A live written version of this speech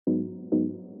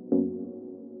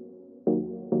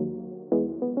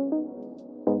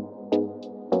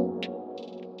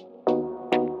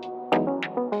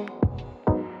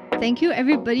Thank you,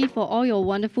 everybody, for all your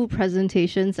wonderful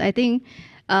presentations. I think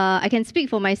I can speak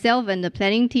for myself and the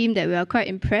planning team that we are quite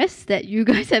impressed that you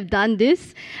guys have done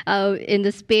this in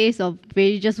the space of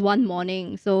really just one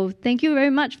morning. So thank you very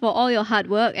much for all your hard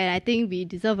work, and I think we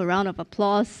deserve a round of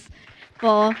applause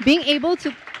for being able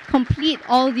to complete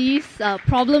all these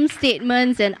problem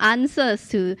statements and answers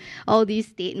to all these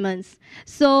statements.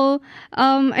 So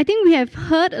I think we have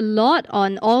heard a lot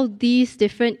on all these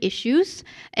different issues,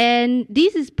 and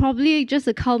this is probably just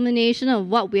a culmination of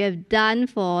what we have done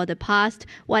for the past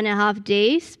 1.5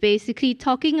 days, basically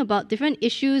talking about different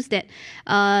issues that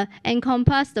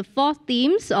encompass the 4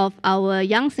 themes of our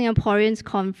Young Singaporeans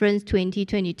Conference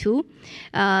 2022,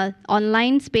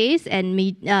 online space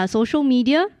and social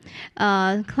media,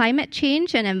 climate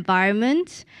change and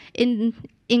environment,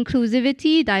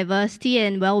 inclusivity, diversity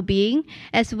and well-being,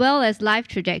 as well as life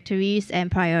trajectories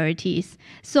and priorities.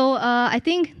 So I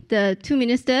think the 2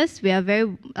 ministers, we are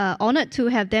very honored to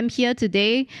have them here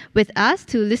today with us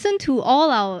to listen to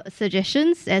all our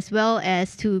suggestions, as well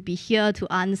as to be here to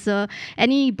answer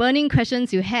any burning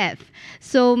questions you have.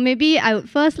 So maybe I would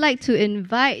first like to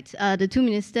invite the 2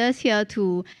 ministers here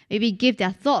to maybe give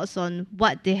their thoughts on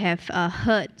what they have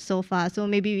heard so far. So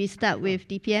maybe we start with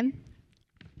DPM.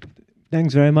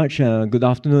 Thanks very much. Good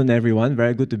afternoon, everyone.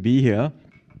 Very good to be here.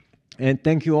 And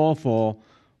thank you all for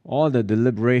all the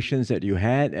deliberations that you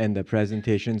had and the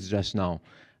presentations just now.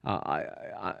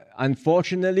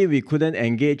 Unfortunately, we couldn't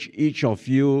engage each of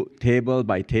you table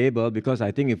by table, because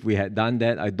I think if we had done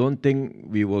that, I don't think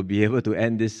we will be able to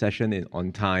end this session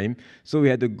on time. So we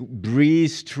had to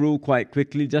breeze through quite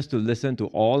quickly just to listen to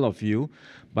all of you.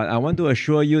 But I want to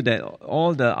assure you that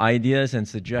all the ideas and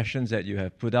suggestions that you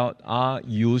have put out are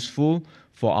useful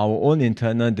for our own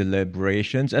internal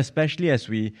deliberations, especially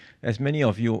as many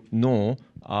of you know,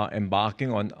 are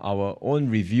embarking on our own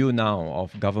review now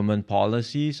of government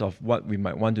policies, of what we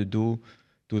might want to do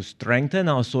to strengthen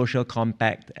our social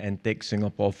compact and take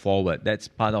Singapore forward. That's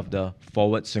part of the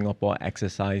Forward Singapore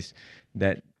exercise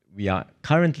that we are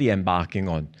currently embarking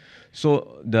on.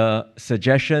 So the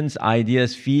suggestions,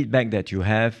 ideas, feedback that you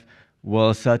have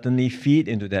will certainly feed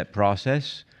into that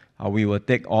process. We will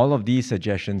take all of these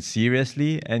suggestions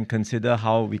seriously and consider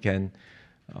how we can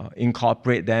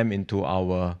incorporate them into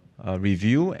our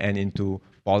review and into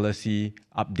policy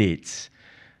updates.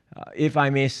 If I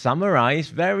may summarize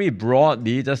very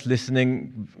broadly, just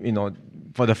listening,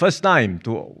 for the first time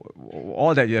to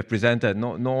all that you have presented,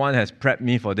 no one has prepped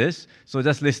me for this. So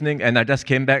just listening, and I just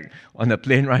came back on the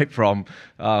plane ride from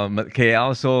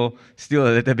KL, so still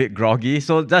a little bit groggy.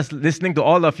 So just listening to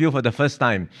all of you for the first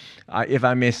time, if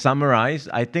I may summarize,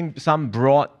 I think some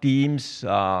broad themes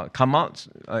come out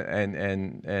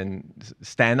and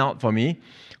stand out for me.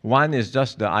 One is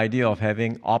just the idea of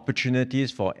having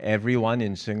opportunities for everyone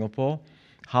in Singapore,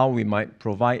 how we might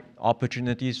provide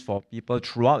opportunities for people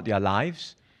throughout their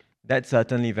lives. That's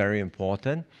certainly very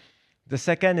important. The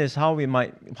second is how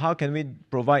can we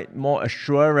provide more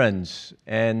assurance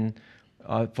and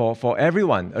for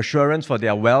everyone, assurance for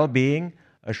their well-being,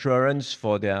 assurance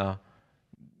for the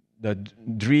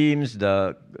dreams,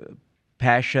 the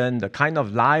passion, the kind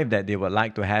of life that they would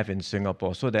like to have in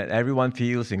Singapore, so that everyone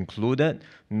feels included,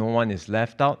 no one is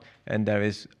left out, and there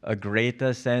is a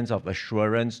greater sense of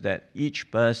assurance that each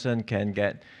person can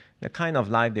get the kind of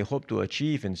life they hope to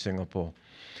achieve in Singapore.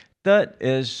 Third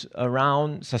is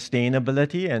around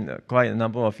sustainability, and quite a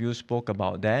number of you spoke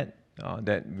about that,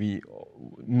 that we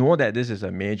know that this is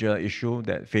a major issue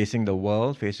that facing the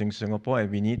world, facing Singapore,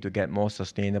 and we need to get more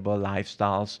sustainable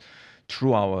lifestyles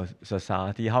through our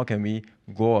society. How can we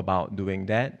go about doing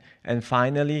that? And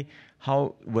finally,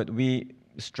 how would we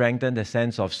strengthen the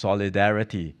sense of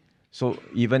solidarity? So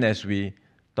even as we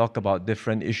talk about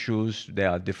different issues, there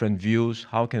are different views,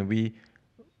 how can we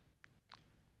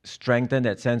strengthen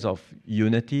that sense of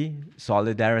unity,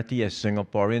 solidarity as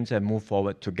Singaporeans and move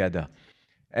forward together?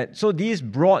 And so these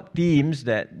broad themes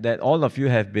that all of you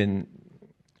have been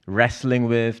wrestling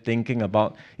with, thinking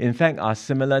about, in fact, are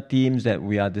similar themes that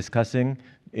we are discussing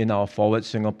in our Forward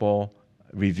Singapore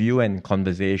review and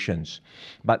conversations.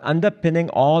 But underpinning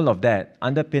all of that,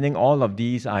 underpinning all of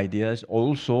these ideas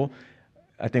also,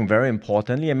 I think very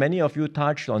importantly, and many of you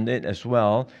touched on it as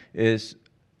well, is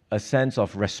a sense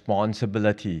of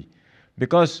responsibility.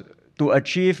 Because to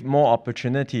achieve more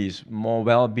opportunities, more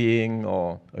well-being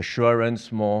or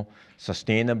assurance, more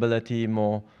sustainability,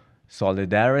 more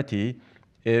solidarity,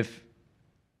 if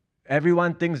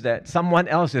everyone thinks that someone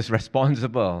else is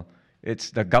responsible, it's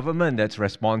the government that's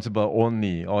responsible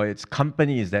only, or it's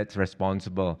companies that's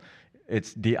responsible,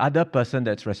 it's the other person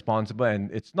that's responsible,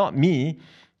 and it's not me,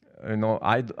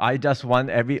 I just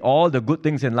want all the good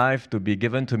things in life to be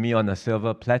given to me on a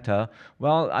silver platter.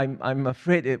 Well, I'm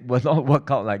afraid it will not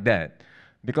work out like that,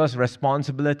 because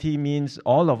responsibility means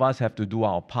all of us have to do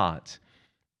our part.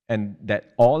 And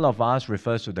that all of us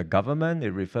refers to the government,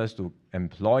 it refers to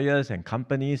employers and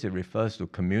companies, it refers to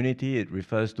community, it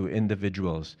refers to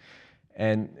individuals.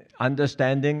 And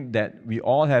understanding that we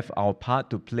all have our part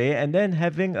to play, and then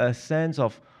having a sense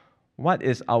of what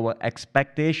is our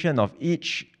expectation of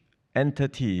each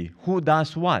entity, who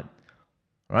does what,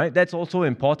 right? That's also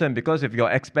important, because if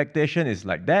your expectation is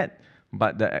like that,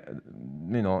 but the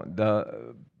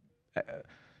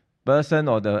person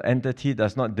or the entity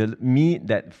does not meet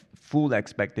that full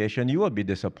expectation, you will be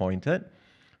disappointed.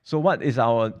 So what is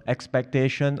our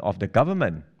expectation of the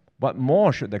government? What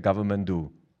more should the government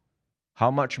do?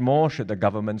 How much more should the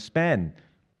government spend?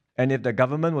 And if the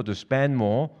government were to spend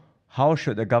more, how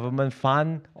should the government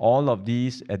fund all of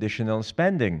these additional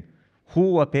spending?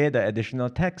 Who will pay the additional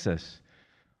taxes?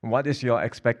 What is your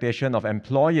expectation of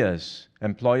employers?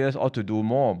 Employers ought to do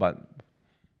more, but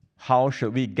how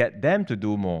should we get them to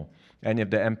do more? And if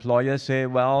the employers say,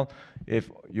 well, if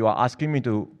you are asking me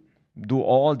to do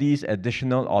all these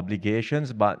additional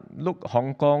obligations, but look,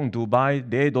 Hong Kong, Dubai,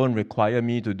 they don't require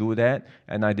me to do that,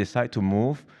 and I decide to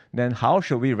move, then how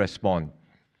should we respond?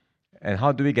 And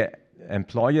how do we get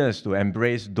employers to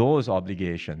embrace those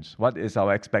obligations? What is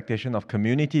our expectation of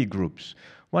community groups?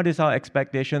 What is our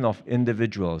expectation of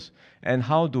individuals? And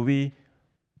how do we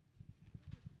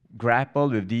grapple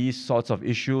with these sorts of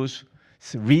issues,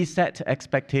 reset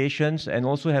expectations, and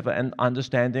also have an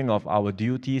understanding of our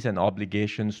duties and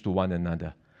obligations to one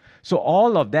another? So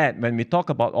all of that, when we talk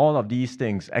about all of these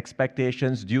things,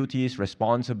 expectations, duties,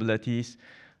 responsibilities,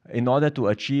 in order to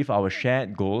achieve our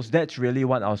shared goals, that's really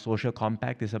what our social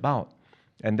compact is about.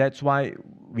 And that's why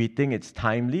we think it's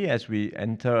timely as we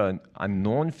enter an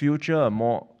unknown future, a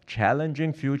more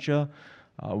challenging future.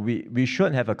 We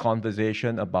should have a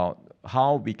conversation about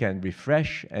how we can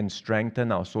refresh and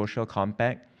strengthen our social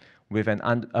compact with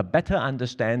a better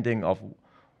understanding of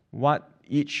what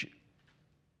each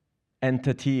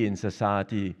entity in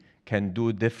society can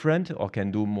do different or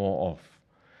can do more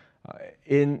of.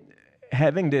 In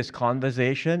having this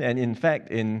conversation, and in fact,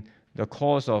 in the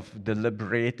course of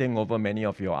deliberating over many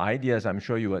of your ideas, I'm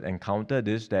sure you would encounter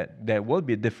this, that there will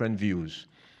be different views.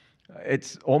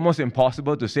 It's almost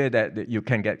impossible to say that you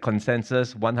can get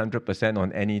consensus 100%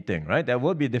 on anything, right? There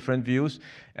will be different views,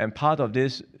 and part of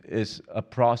this is a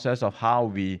process of how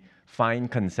we find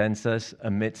consensus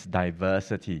amidst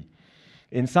diversity.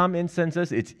 In some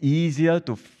instances, it's easier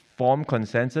to form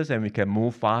consensus and we can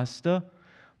move faster.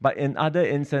 But in other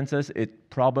instances, it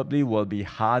probably will be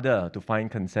harder to find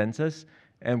consensus,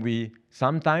 and we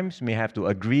sometimes may have to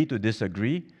agree to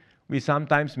disagree. We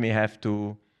sometimes may have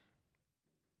to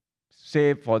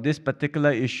say, for this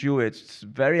particular issue, it's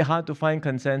very hard to find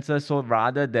consensus, so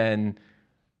rather than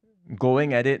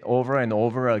going at it over and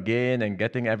over again and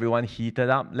getting everyone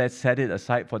heated up, let's set it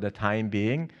aside for the time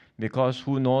being, because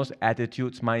who knows,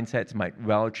 attitudes, mindsets might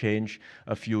well change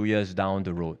a few years down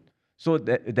the road. So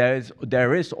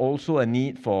there is also a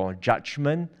need for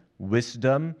judgment,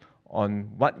 wisdom on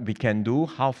what we can do,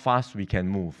 how fast we can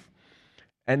move.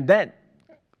 And that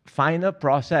final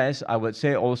process, I would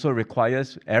say, also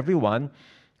requires everyone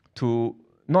to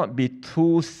not be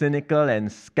too cynical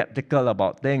and skeptical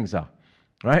about things,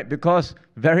 right? Because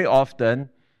very often,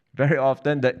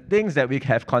 the things that we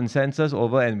have consensus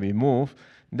over and we move,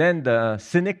 then the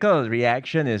cynical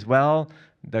reaction is, well,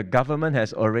 the government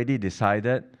has already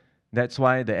decided. That's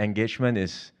why the engagement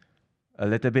is a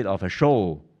little bit of a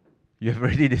show. You've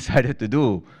already decided to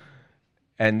do.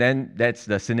 And then that's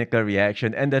the cynical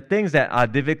reaction. And the things that are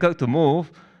difficult to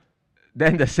move,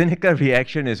 then the cynical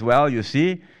reaction is, well, you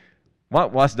see,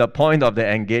 what was the point of the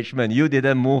engagement? You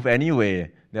didn't move anyway.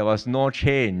 There was no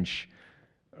change,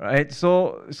 right?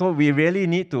 So we really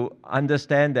need to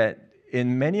understand that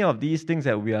in many of these things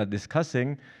that we are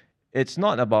discussing, it's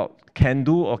not about can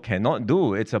do or cannot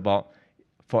do. It's about,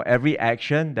 for every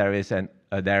action, there is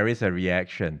a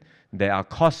reaction. There are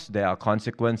costs, there are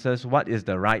consequences. What is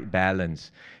the right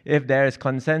balance? If there is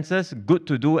consensus, good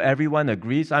to do, everyone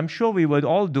agrees, I'm sure we would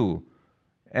all do.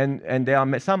 And there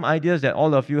are some ideas that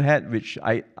all of you had, which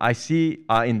I see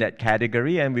are in that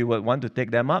category, and we will want to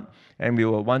take them up, and we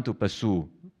will want to pursue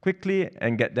quickly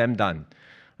and get them done.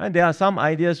 And there are some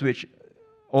ideas which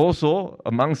also,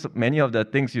 amongst many of the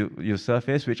things you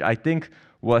surface, which I think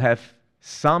will have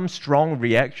some strong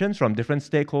reactions from different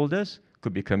stakeholders,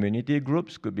 could be community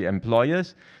groups, could be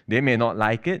employers. They may not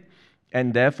like it,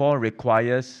 and therefore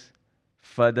requires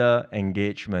further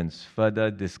engagements, further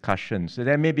discussions. So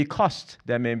there may be costs,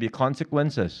 there may be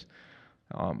consequences.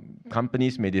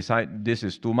 Companies may decide this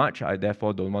is too much, I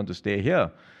therefore don't want to stay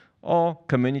here. Or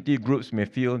community groups may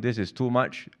feel this is too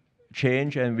much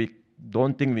change and we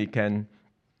don't think we can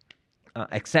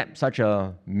accept such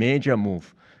a major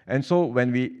move. And so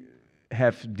when we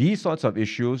have these sorts of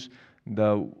issues,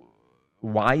 the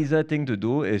wiser thing to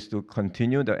do is to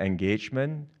continue the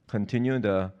engagement, continue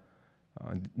the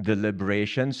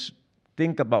deliberations,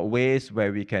 think about ways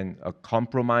where we can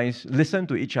compromise, listen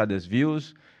to each other's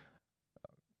views,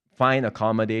 find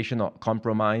accommodation or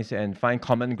compromise, and find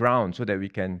common ground so that we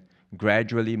can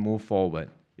gradually move forward,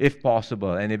 if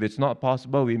possible. And if it's not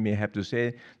possible, we may have to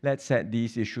say, let's set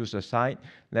these issues aside,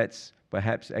 let's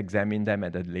perhaps examine them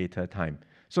at a later time.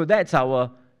 So that's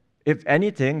if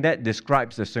anything, that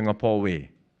describes the Singapore way,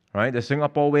 right? The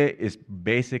Singapore way is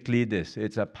basically this.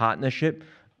 It's a partnership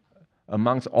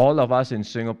amongst all of us in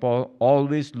Singapore,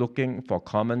 always looking for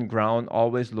common ground,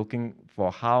 always looking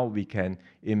for how we can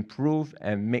improve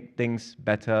and make things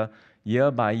better year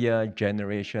by year,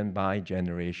 generation by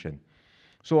generation.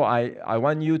 So I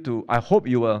hope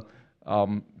you will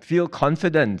feel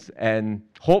confident and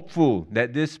hopeful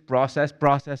that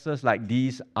processes like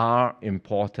these are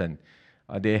important.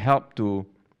 They help to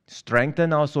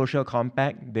strengthen our social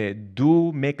compact. They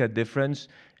do make a difference,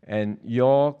 and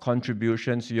your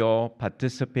contributions, your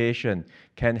participation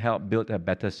can help build a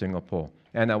better Singapore.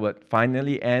 And I would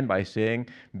finally end by saying,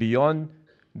 beyond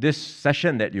this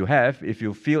session that you have, if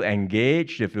you feel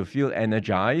engaged, if you feel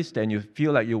energized, and you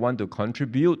feel like you want to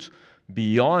contribute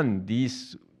beyond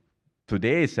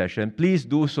today's session, please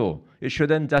do so. It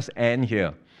shouldn't just end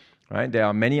here, right? There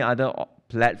are many other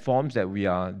platforms that we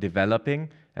are developing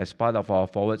as part of our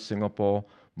Forward Singapore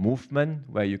movement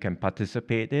where you can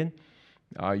participate in.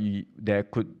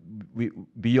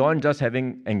 Beyond just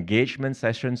having engagement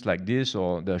sessions like this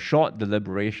or the short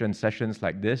deliberation sessions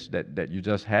like this that you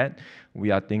just had,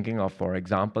 we are thinking of, for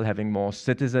example, having more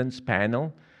citizens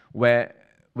panel where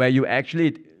you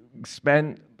actually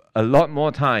spend a lot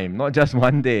more time, not just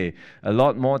one day, a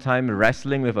lot more time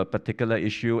wrestling with a particular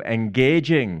issue,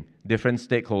 engaging different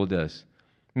stakeholders,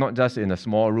 not just in a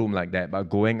small room like that, but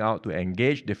going out to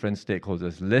engage different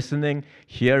stakeholders, listening,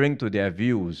 hearing to their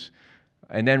views,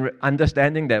 and then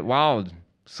understanding that, wow,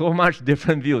 so much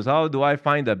different views. How do I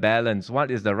find the balance? What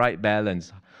is the right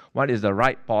balance? What is the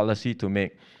right policy to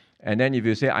make? And then if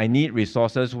you say, I need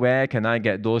resources, where can I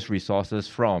get those resources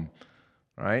from?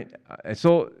 Right?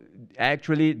 So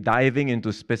actually diving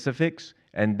into specifics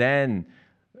and then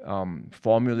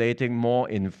formulating more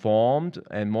informed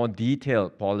and more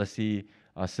detailed policy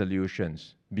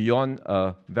solutions beyond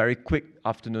a very quick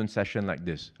afternoon session like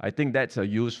this. I think that's a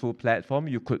useful platform.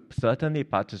 You could certainly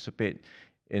participate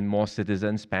in more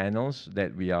citizens panels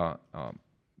that we are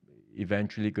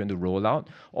eventually going to roll out.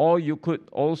 Or you could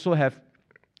also have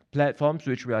platforms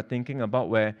which we are thinking about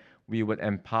where we would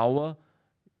empower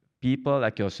people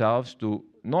like yourselves to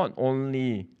not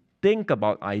only think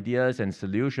about ideas and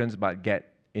solutions, but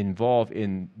get involved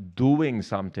in doing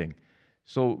something.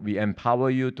 So we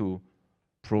empower you to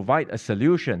provide a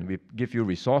solution. We give you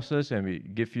resources and we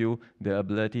give you the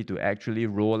ability to actually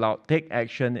roll out, take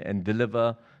action and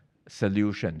deliver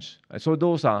solutions. So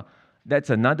that's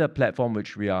another platform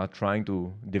which we are trying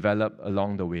to develop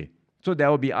along the way. So there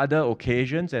will be other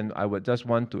occasions, and I would just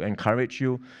want to encourage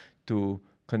you to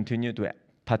continue to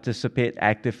participate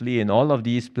actively in all of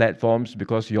these platforms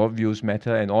because your views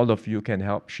matter and all of you can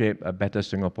help shape a better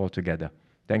Singapore together.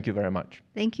 Thank you very much.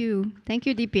 Thank you. Thank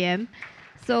you, DPM.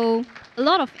 So a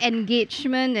lot of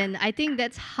engagement, and I think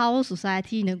that's how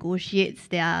society negotiates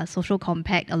their social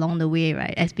compact along the way,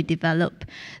 right, as we develop.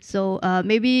 So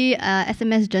maybe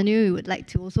SMS Janu, you would like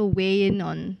to also weigh in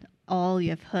on all you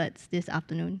have heard this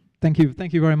afternoon. Thank you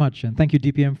very much, and thank you,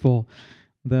 DPM, for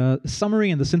the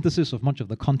summary and the synthesis of much of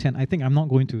the content. I think I'm not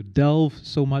going to delve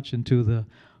so much into the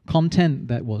content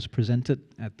that was presented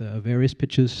at the various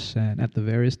pitches and at the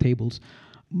various tables.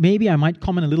 Maybe I might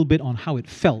comment a little bit on how it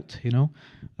felt,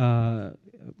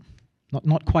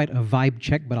 not quite a vibe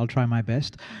check, but I'll try my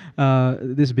best.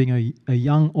 This being a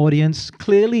young audience,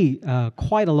 clearly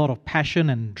quite a lot of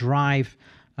passion and drive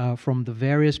from the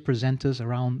various presenters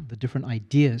around the different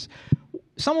ideas.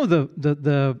 Some of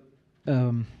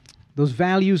those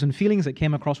values and feelings that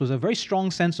came across was a very strong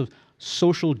sense of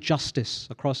social justice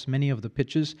across many of the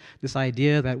pitches. This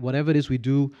idea that whatever it is we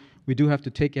do have to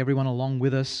take everyone along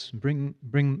with us, bring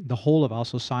the whole of our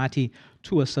society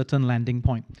to a certain landing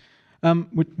point.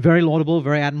 Very laudable,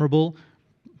 very admirable,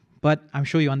 but I'm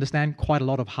sure you understand quite a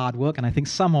lot of hard work, and I think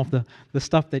some of the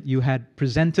stuff that you had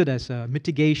presented as a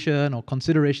mitigation or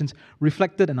considerations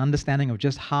reflected an understanding of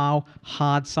just how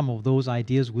hard some of those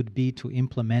ideas would be to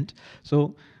implement.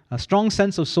 So A strong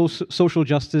sense of social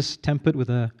justice tempered with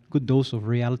a good dose of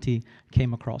reality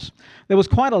came across. There was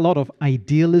quite a lot of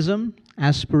idealism,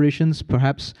 aspirations,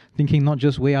 perhaps thinking not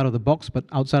just way out of the box, but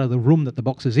outside of the room that the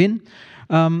box is in.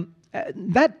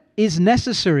 That is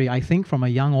necessary, I think, from a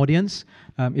young audience.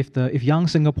 If young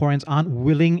Singaporeans aren't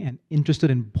willing and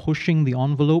interested in pushing the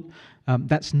envelope,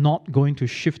 that's not going to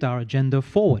shift our agenda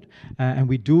forward. And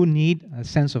we do need a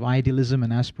sense of idealism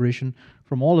and aspiration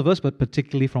from all of us, but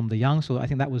particularly from the young. So I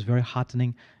think that was very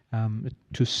heartening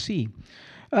to see.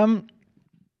 The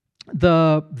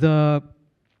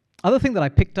other thing that I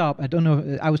picked up, I don't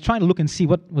know, I was trying to look and see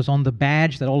what was on the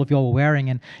badge that all of you all were wearing,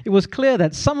 and it was clear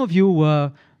that some of you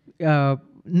were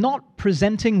not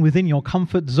presenting within your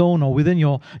comfort zone or within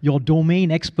your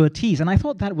domain expertise. And I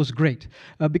thought that was great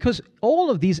because all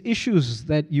of these issues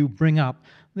that you bring up,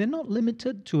 they're not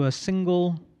limited to a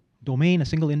single domain, a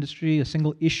single industry, a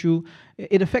single issue.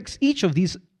 It affects each of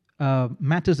these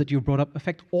matters that you brought up,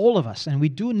 affect all of us. And we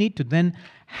do need to then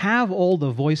have all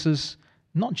the voices,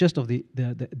 not just of the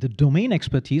domain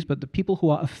expertise, but the people who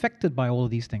are affected by all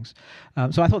of these things.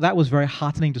 So I thought that was very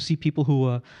heartening to see people who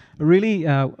were really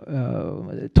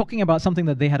talking about something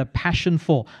that they had a passion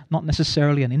for, not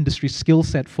necessarily an industry skill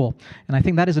set for. And I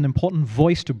think that is an important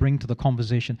voice to bring to the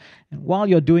conversation. And while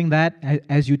you're doing that,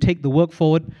 as you take the work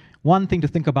forward, one thing to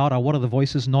think about are what are the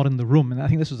voices not in the room. And I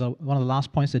think this was one of the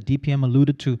last points that DPM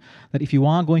alluded to, that if you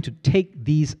are going to take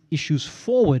these issues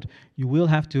forward, you will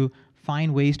have to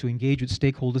find ways to engage with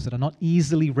stakeholders that are not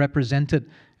easily represented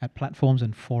at platforms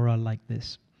and fora like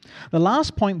this. The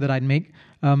last point that I'd make,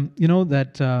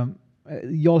 that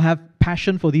you all have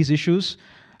passion for these issues.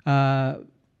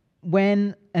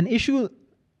 When an issue,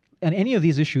 and any of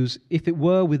these issues, if it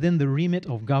were within the remit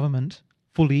of government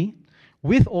fully,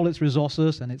 with all its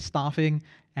resources and its staffing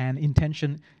and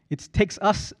intention, it takes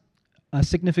us a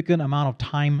significant amount of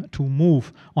time to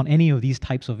move on any of these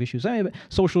types of issues. I mean,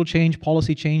 social change,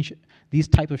 policy change, these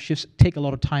type of shifts take a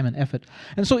lot of time and effort.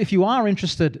 And so if you are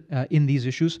interested in these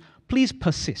issues, please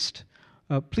persist.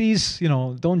 Please,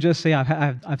 don't just say,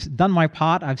 I've done my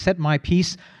part, I've said my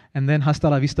piece, and then hasta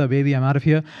la vista, baby, I'm out of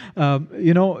here.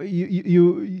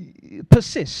 You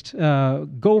persist.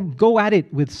 Go at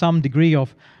it with some degree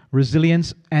of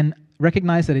resilience and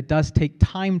recognize that it does take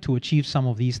time to achieve some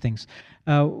of these things.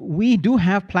 We do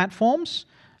have platforms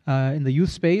in the youth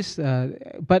space,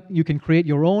 but you can create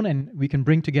your own, and we can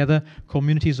bring together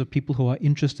communities of people who are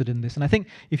interested in this. And I think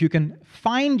if you can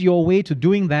find your way to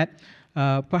doing that,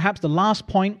 perhaps the last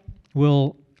point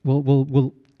will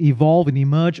evolve and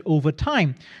emerge over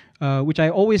time, which I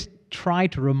always try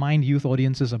to remind youth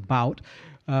audiences about,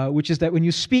 which is that when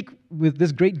you speak with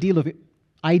this great deal of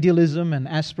idealism and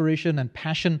aspiration and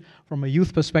passion from a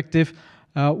youth perspective,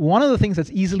 one of the things that's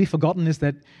easily forgotten is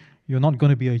that you're not going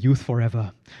to be a youth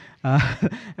forever.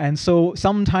 And so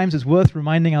sometimes it's worth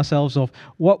reminding ourselves of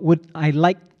what would I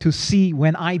like to see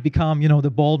when I become, the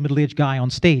bald middle-aged guy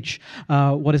on stage.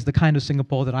 What is the kind of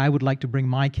Singapore that I would like to bring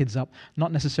my kids up?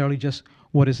 Not necessarily just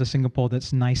what is a Singapore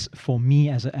that's nice for me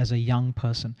as a young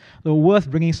person. So worth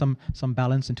bringing some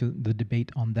balance into the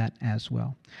debate on that as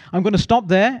well. I'm going to stop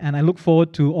there, and I look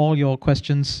forward to all your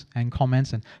questions and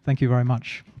comments, and thank you very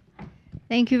much.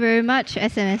 Thank you very much,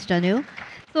 SMS Janil.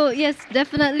 So yes,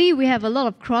 definitely we have a lot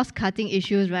of cross-cutting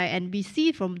issues, right? And we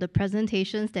see from the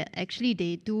presentations that actually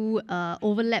they do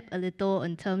overlap a little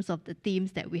in terms of the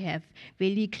themes that we have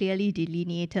really clearly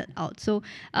delineated out. So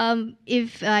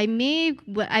if I may,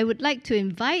 I would like to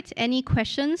invite any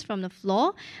questions from the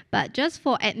floor, but just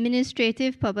for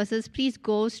administrative purposes, please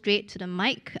go straight to the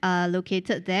mic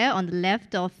located there on the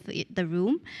left of the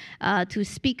room to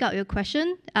speak out your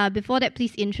question. Before that,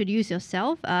 please introduce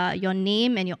yourself, your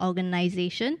name and your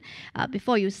organization.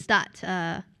 Before you start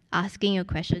asking your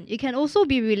question. It can also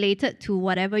be related to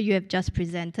whatever you have just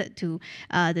presented to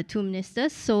the two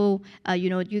ministers, so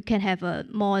you can have a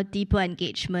more deeper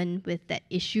engagement with that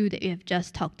issue that you have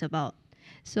just talked about.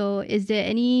 So is there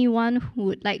anyone who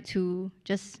would like to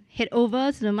just head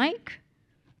over to the mic?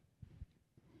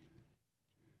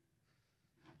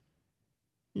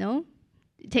 No?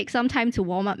 Take some time to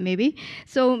warm up maybe.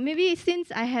 So maybe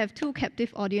since I have two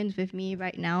captive audience with me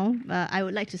right now, I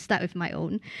would like to start with my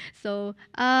own. So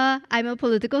I'm a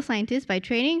political scientist by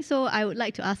training, so I would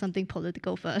like to ask something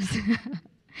political first,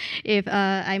 if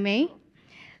I may.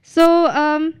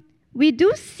 So we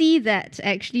do see that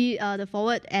actually the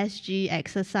Forward SG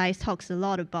exercise talks a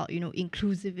lot about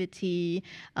inclusivity,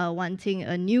 wanting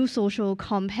a new social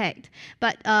compact.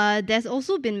 But there's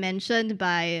also been mentioned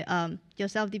by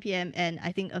yourself, DPM, and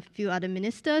I think a few other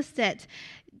ministers that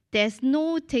there's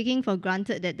no taking for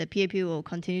granted that the PAP will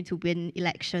continue to win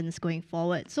elections going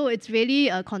forward. So it's really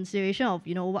a consideration of,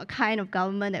 what kind of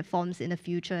government that forms in the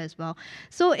future as well.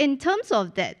 So in terms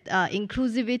of that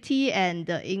inclusivity and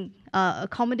the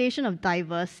accommodation of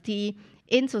diversity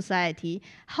in society,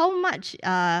 how much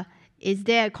is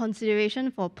there a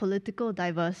consideration for political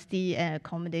diversity and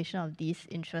accommodation of these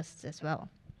interests as well?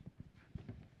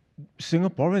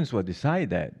 Singaporeans will decide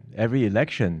that. Every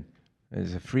election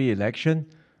is a free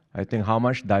election. I think how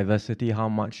much diversity, how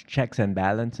much checks and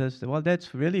balances, well,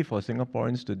 that's really for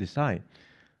Singaporeans to decide.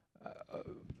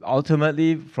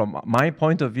 Ultimately, from my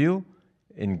point of view,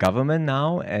 in government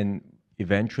now and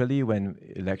eventually when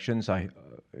elections are,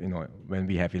 when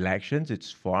we have elections,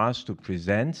 it's for us to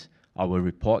present our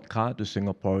report card to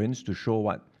Singaporeans to show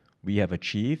what we have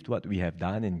achieved, what we have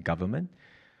done in government,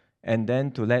 and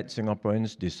then to let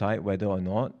Singaporeans decide whether or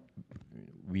not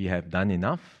we have done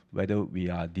enough, whether we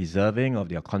are deserving of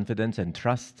their confidence and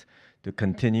trust to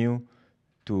continue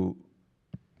to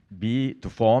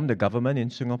form the government in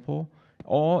Singapore,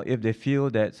 or if they feel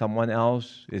that someone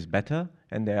else is better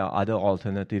and there are other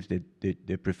alternatives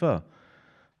they prefer.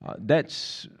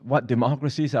 That's what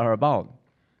democracies are about.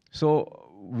 So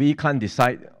we can't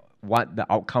decide what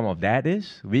the outcome of that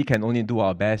is. We can only do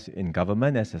our best in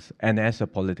government as a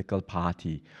political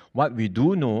party. What we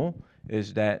do know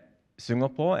is that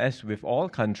Singapore, as with all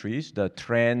countries, the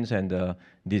trends and the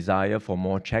desire for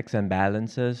more checks and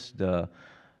balances, the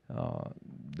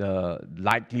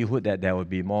likelihood that there will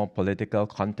be more political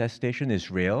contestation is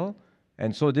real.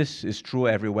 And so this is true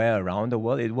everywhere around the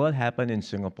world. It will happen in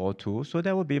Singapore too. So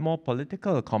there will be more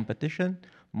political competition,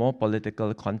 more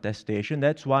political contestation.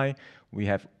 That's why we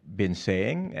have been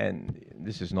saying, and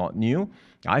this is not new,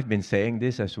 I've been saying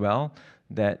this as well,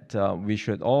 that we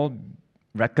should all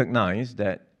recognize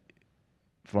that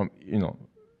from,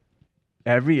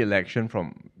 every election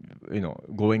from,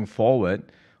 going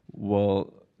forward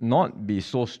will not be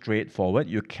so straightforward.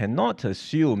 You cannot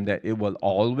assume that it will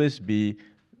always be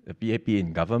the PAP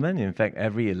in government. In fact,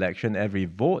 every election, every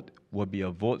vote will be a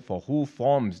vote for who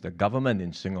forms the government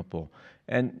in Singapore.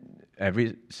 And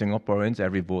every Singaporeans,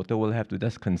 every voter will have to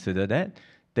just consider that,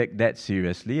 take that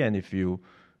seriously, and if you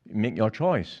make your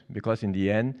choice, because in the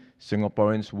end,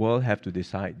 Singaporeans will have to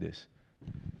decide this.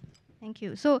 Thank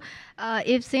you. So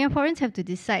if Singaporeans have to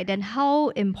decide, then how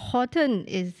important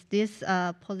is this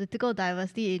political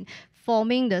diversity in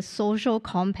forming the social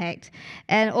compact?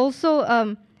 And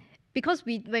also, because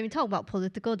when we talk about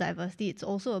political diversity, it's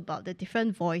also about the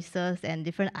different voices and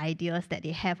different ideas that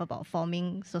they have about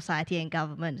forming society and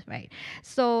government, right?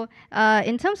 So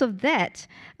in terms of that,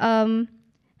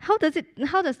 how does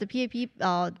the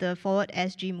PAP, the Forward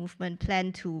SG movement,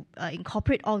 plan to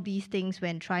incorporate all these things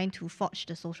when trying to forge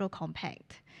the social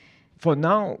compact? For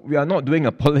now, we are not doing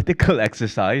a political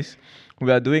exercise. We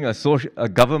are doing a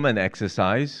government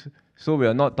exercise. So we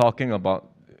are not talking about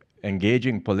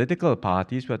engaging political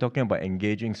parties. We are talking about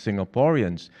engaging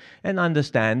Singaporeans. And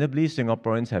understandably,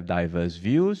 Singaporeans have diverse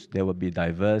views. There will be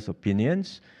diverse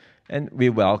opinions. And we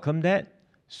welcome that.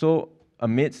 So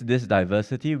amidst this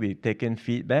diversity, we take in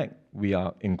feedback. We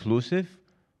are inclusive.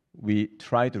 We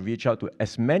try to reach out to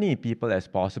as many people as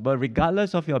possible,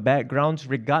 regardless of your backgrounds,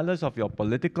 regardless of your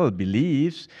political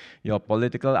beliefs, your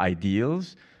political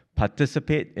ideals.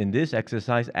 Participate in this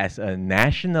exercise as a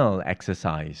national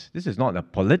exercise. This is not a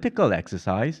political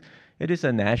exercise. It is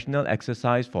a national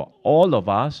exercise for all of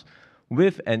us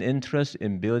with an interest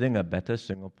in building a better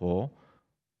Singapore,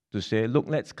 to say, look,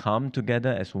 let's come together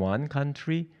as one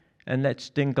country and let's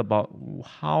think about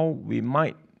how we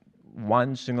might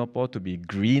want Singapore to be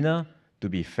greener, to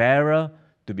be fairer,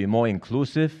 to be more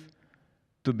inclusive,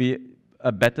 to be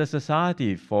a better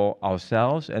society for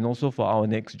ourselves and also for our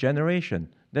next generation.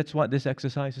 That's what this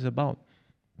exercise is about.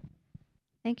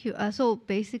 Thank you. So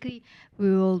basically, we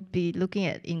will be looking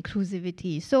at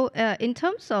inclusivity. So in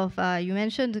terms of, you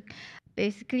mentioned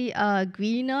basically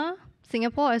greener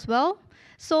Singapore as well.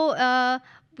 So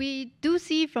we do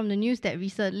see from the news that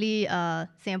recently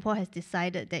Singapore has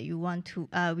decided that we want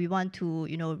to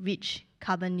reach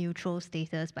carbon neutral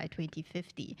status by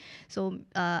 2050. So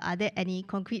are there any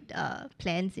concrete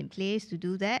plans in place to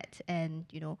do that? And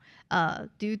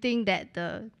do you think that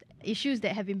the issues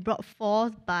that have been brought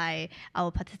forth by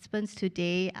our participants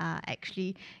today are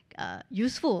actually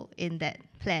useful in that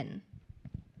plan?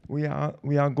 We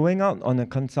are going out on a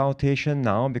consultation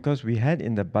now because we had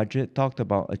in the budget talked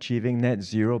about achieving net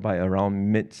zero by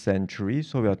around mid-century.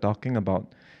 So we are talking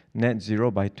about net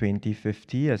zero by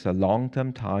 2050 as a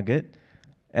long-term target.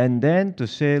 And then to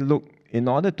say, look, in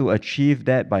order to achieve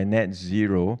that by net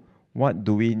zero,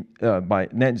 by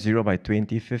net zero by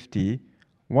 2050,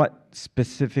 what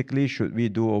specifically should we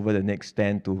do over the next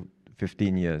 10 to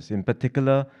 15 years? In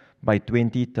particular, by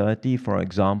 2030, for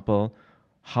example,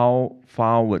 how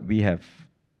far would we have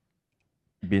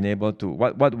been able to,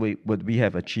 would we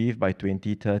have achieved by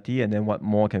 2030, and then what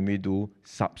more can we do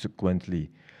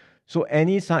subsequently? So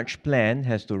any such plan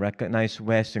has to recognize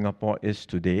where Singapore is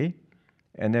today,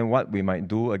 and then what we might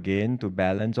do again to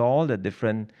balance all the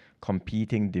different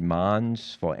competing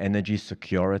demands for energy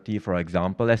security, for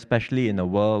example, especially in a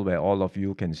world where all of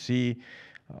you can see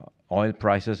oil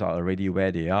prices are already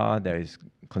where they are. There is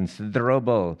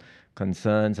considerable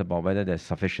concerns about whether there's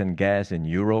sufficient gas in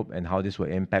Europe and how this will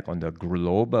impact on the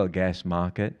global gas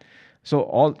market.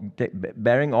 So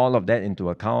bearing all of that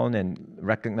into account and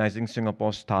recognizing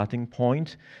Singapore's starting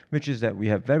point, which is that we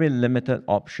have very limited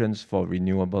options for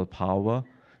renewable power,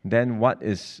 then what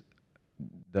is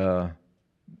the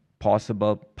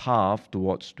possible path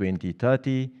towards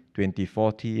 2030,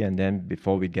 2040, and then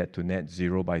before we get to net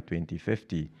zero by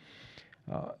 2050?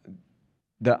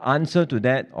 The answer to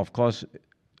that, of course,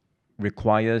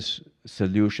 requires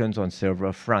solutions on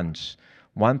several fronts.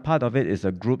 One part of it is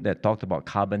a group that talked about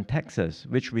carbon taxes,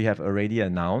 which we have already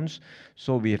announced.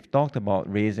 So we have talked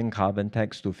about raising carbon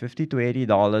tax to $50 to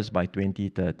 $80 by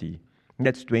 2030.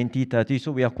 That's 2030,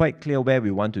 so we are quite clear where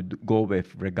we want to go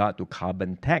with regard to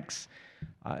carbon tax.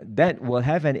 That will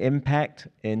have an impact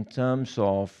in terms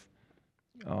of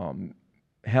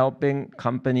helping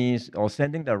companies or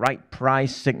sending the right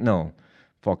price signal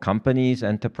for companies,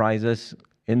 enterprises,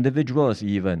 individuals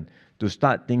even, to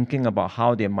start thinking about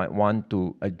how they might want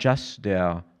to adjust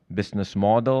their business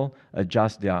model,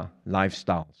 adjust their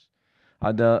lifestyles.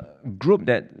 The group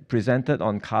that presented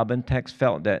on carbon tax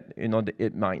felt that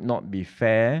it might not be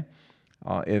fair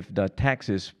if the tax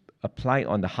is applied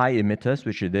on the high emitters,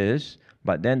 which it is,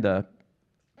 but then the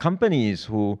companies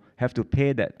who have to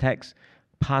pay that tax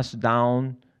pass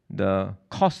down the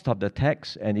cost of the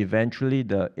tax, and eventually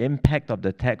the impact of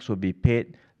the tax will be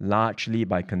paid largely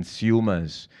by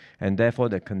consumers. And therefore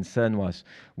the concern was,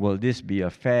 will this be a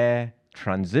fair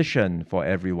transition for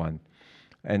everyone?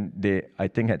 And they, I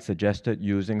think, had suggested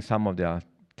using some of their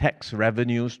tax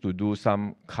revenues to do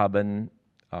some carbon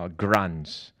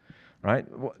grants, right?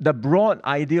 The broad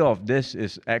idea of this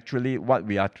is actually what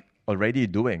we are already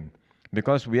doing,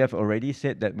 because we have already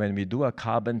said that when we do a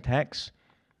carbon tax,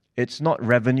 it's not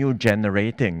revenue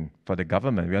generating for the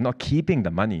government. We are not keeping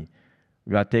the money.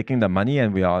 We are taking the money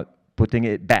and we are putting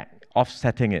it back,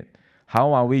 offsetting it.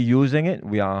 How are we using it?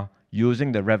 We are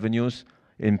using the revenues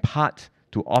in part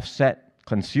to offset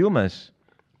consumers,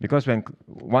 because when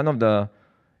one of the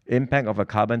impact of a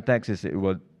carbon tax is it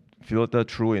will filter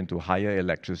through into higher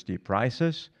electricity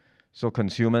prices. So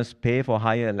consumers pay for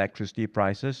higher electricity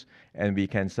prices, and we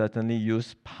can certainly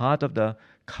use part of the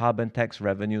carbon tax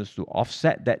revenues to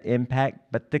offset that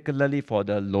impact, particularly for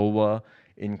the lower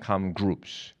income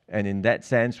groups. And in that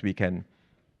sense, we can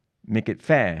make it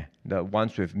fair. The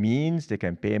ones with means, they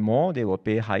can pay more, they will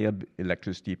pay higher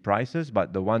electricity prices,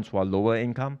 but the ones who are lower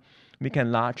income, we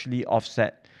can largely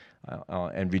offset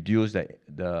and reduce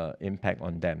the impact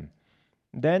on them.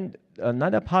 Then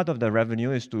another part of the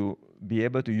revenue is to be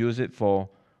able to use it for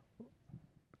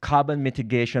carbon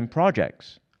mitigation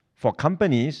projects. For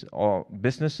companies or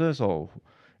businesses or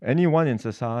anyone in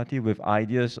society with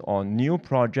ideas on new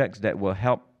projects that will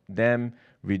help them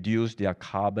reduce their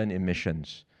carbon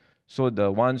emissions. So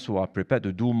the ones who are prepared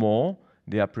to do more,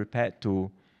 they are prepared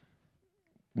to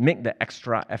make the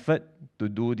extra effort to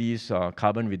do these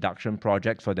carbon reduction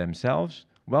projects for themselves.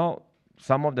 Well,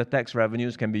 some of the tax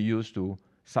revenues can be used to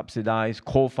subsidize,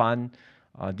 co-fund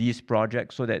these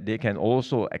projects so that they can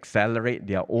also accelerate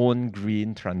their own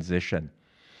green transition.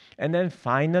 And then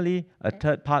finally, a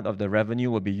third part of the revenue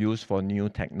will be used for new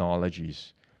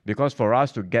technologies. Because for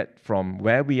us to get from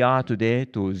where we are today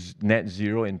to net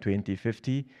zero in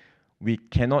 2050, we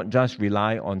cannot just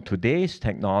rely on today's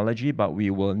technology, but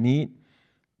we will need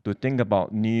to think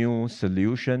about new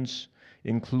solutions,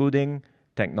 including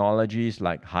technologies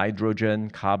like hydrogen,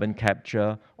 carbon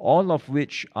capture, all of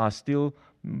which are still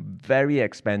very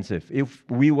expensive. If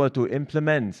we were to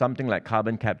implement something like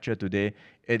carbon capture today,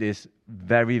 it is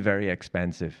very, very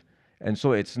expensive. And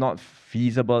so it's not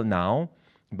feasible now,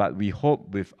 but we hope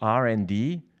with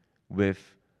R&D,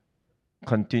 with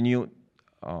continued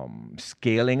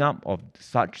scaling up of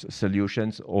such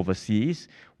solutions overseas,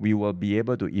 we will be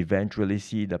able to eventually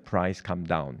see the price come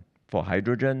down for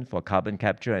hydrogen, for carbon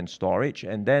capture and storage,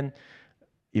 and then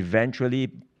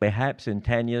eventually, perhaps in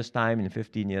 10 years' time, in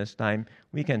 15 years' time,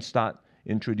 we can start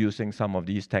introducing some of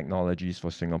these technologies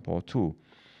for Singapore too.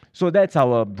 So that's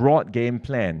our broad game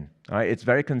plan. Right? It's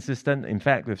very consistent, in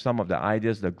fact, with some of the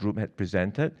ideas the group had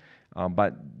presented.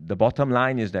 But the bottom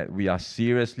line is that we are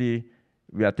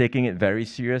taking it very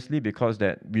seriously, because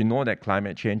that we know that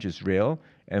climate change is real,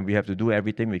 and we have to do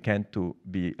everything we can to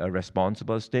be a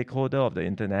responsible stakeholder of the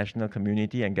international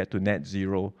community and get to net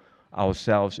zero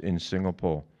ourselves in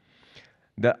Singapore.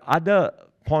 The other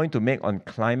point to make on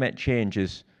climate change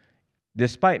is,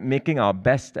 despite making our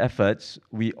best efforts,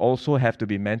 we also have to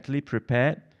be mentally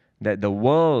prepared that the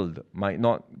world might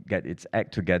not get its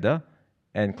act together,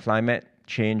 and climate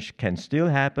change can still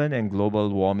happen, and global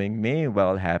warming may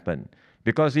well happen.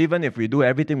 Because even if we do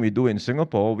everything we do in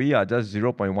Singapore, we are just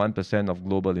 0.1% of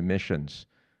global emissions.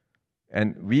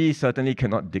 And we certainly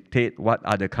cannot dictate what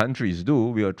other countries do.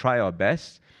 We will try our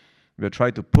best. We'll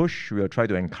try to push. We'll try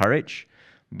to encourage.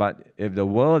 But if the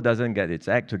world doesn't get its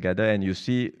act together, and you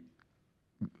see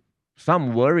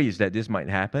some worries that this might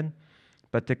happen,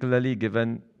 particularly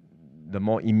given the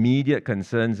more immediate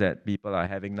concerns that people are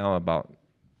having now about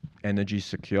energy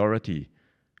security.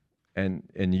 And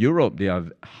in Europe, they are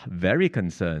very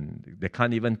concerned. They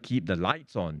can't even keep the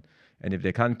lights on. And if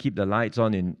they can't keep the lights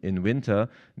on in winter,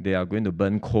 they are going to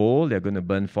burn coal, they're going to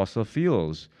burn fossil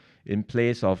fuels in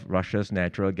place of Russia's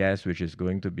natural gas, which is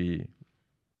going to be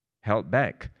held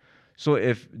back. So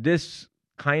if this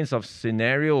kinds of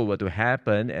scenario were to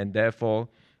happen, and therefore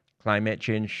climate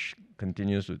change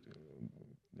continues to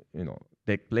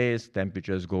take place,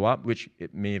 temperatures go up, which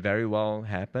it may very well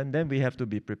happen, then we have to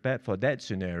be prepared for that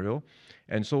scenario.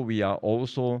 And so we are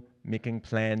also making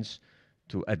plans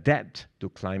to adapt to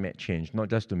climate change, not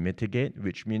just to mitigate,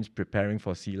 which means preparing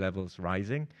for sea levels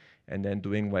rising, and then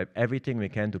doing everything we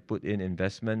can to put in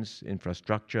investments,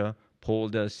 infrastructure,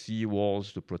 polders, sea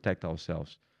walls to protect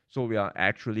ourselves. So we are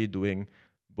actually doing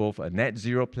both a net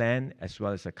zero plan as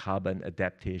well as a carbon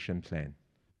adaptation plan.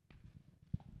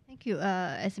 Thank you.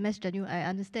 SMS Janu, I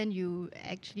understand you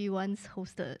actually once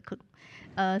hosted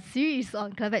a series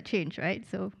on climate change, right?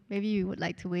 So maybe you would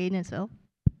like to weigh in as well.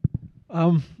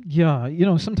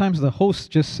 Yeah, sometimes the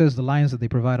host just says the lines that they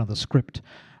provide on the script.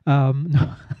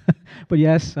 But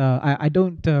yes, I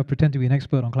don't pretend to be an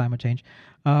expert on climate change.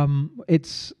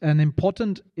 It's an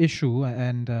important issue,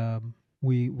 and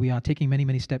we are taking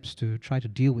many steps to try to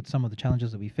deal with some of the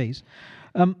challenges that we face.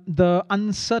 The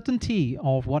uncertainty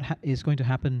of what is going to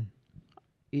happen,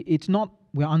 it's not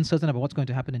we're uncertain about what's going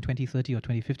to happen in 2030 or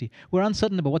 2050. We're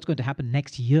uncertain about what's going to happen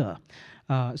next year.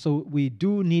 So we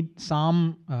do need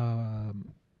some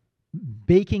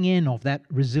baking in of that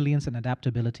resilience and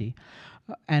adaptability.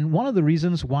 And one of the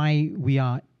reasons why we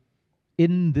are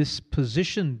in this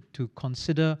position to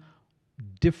consider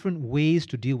different ways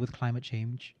to deal with climate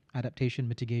change, adaptation,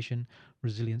 mitigation,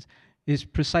 resilience, is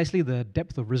precisely the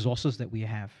depth of resources that we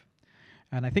have.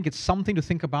 And I think it's something to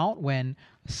think about when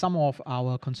some of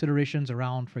our considerations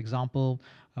around, for example,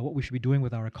 what we should be doing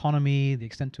with our economy, the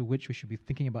extent to which we should be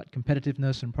thinking about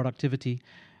competitiveness and productivity.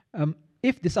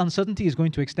 If this uncertainty is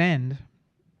going to extend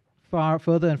far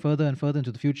further and further and further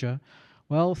into the future,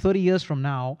 well, 30 years from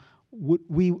now, would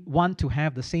we want to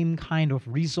have the same kind of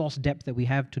resource depth that we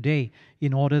have today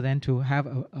in order then to have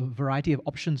a variety of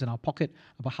options in our pocket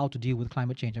about how to deal with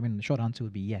climate change? I mean, the short answer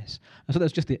would be yes. And so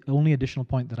that's just the only additional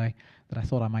point that I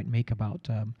thought I might make about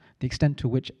the extent to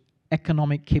which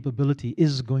economic capability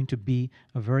is going to be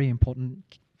a very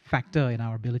important factor in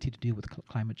our ability to deal with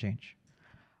climate change.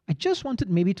 I just wanted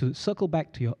maybe to circle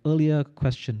back to your earlier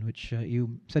question, which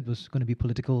you said was going to be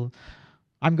political.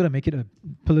 I'm going to make it a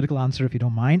political answer if you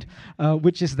don't mind,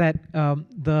 which is that one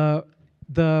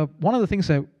of the things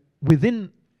that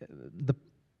within the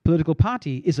political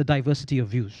party is a diversity of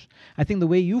views. I think the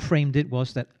way you framed it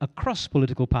was that across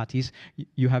political parties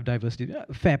you have diversity.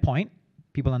 Fair point.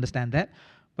 People understand that.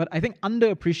 But I think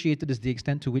underappreciated is the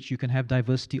extent to which you can have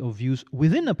diversity of views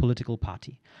within a political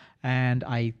party. And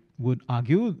I would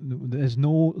argue there's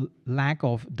no lack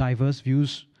of diverse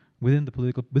views within the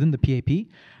PAP.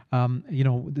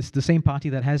 This is the same party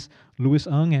that has Louis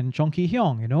Ng and Chong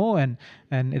Kee-hiong,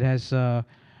 and it has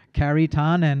Carrie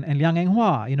Tan and Liang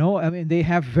Eng-hwa, I mean, they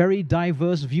have very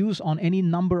diverse views on any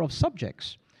number of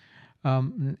subjects.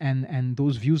 And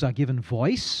those views are given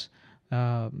voice,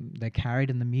 they're carried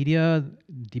in the media,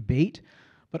 debate,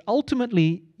 but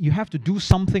ultimately you have to do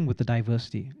something with the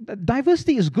diversity.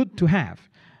 Diversity is good to have,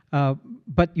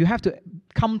 but you have to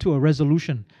come to a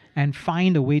resolution and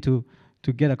find a way to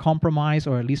get a compromise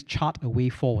or at least chart a way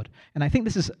forward. And I think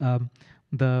this is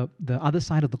the other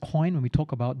side of the coin when we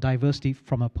talk about diversity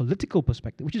from a political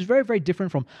perspective, which is very, very different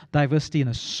from diversity in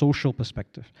a social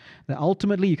perspective. That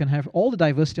ultimately you can have all the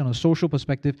diversity on a social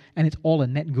perspective and it's all a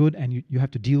net good and you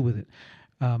have to deal with it.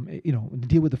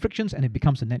 deal with the frictions, and it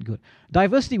becomes a net good.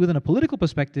 Diversity within a political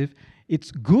perspective,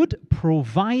 it's good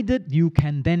provided you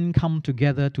can then come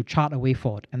together to chart a way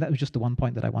forward. And that was just the one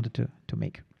point that I wanted to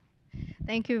make.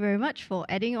 Thank you very much for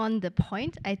adding on the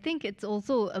point. I think it's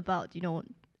also about,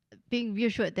 being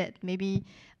reassured that maybe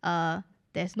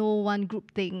there's no one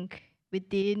group think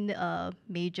within a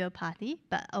major party.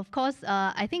 But of course,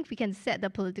 I think we can set the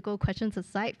political questions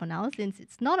aside for now, since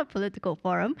it's not a political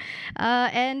forum,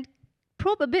 and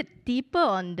probe a bit deeper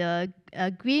on the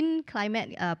green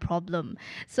climate problem.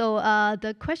 So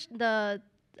the question,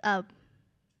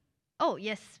 oh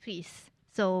yes, please.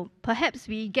 So perhaps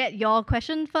we get your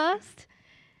question first.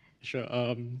 Sure.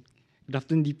 Good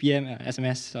afternoon, DPM,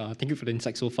 SMS. Thank you for the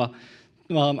insight so far.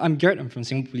 I'm Garrett. I'm from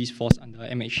Singapore Police Force under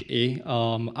MHA.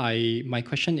 My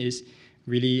question is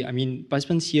really,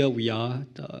 participants here, we are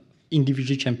the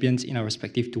individual champions in our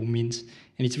respective domains.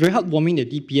 And it's very heartwarming that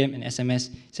DPM and SMS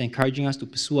is encouraging us to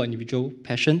pursue our individual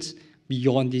passions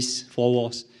beyond these four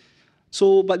walls.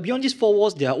 But beyond these four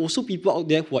walls, there are also people out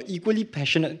there who are equally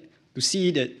passionate to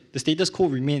see that the status quo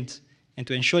remains and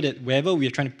to ensure that wherever we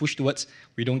are trying to push towards,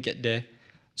 we don't get there.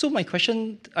 So my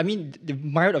question, the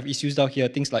myriad of issues down here,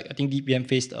 things like, I think DPM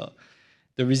faced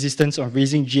the resistance of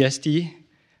raising GST.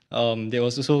 There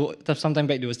was also, some time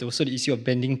back, there was also the issue of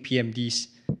banning PMDs.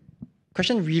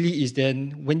 Question really is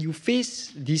then, when you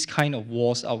face these kind of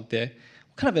wars out there,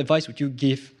 what kind of advice would you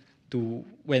give to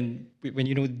when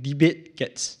debate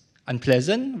gets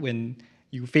unpleasant, when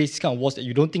you face kind of wars that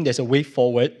you don't think there's a way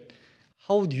forward?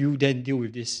 How do you then deal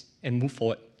with this and move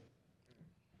forward?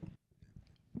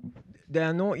 There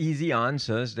are no easy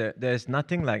answers. There's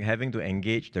nothing like having to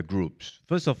engage the groups.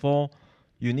 First of all,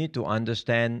 you need to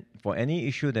understand, for any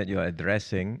issue that you're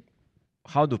addressing,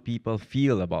 how do people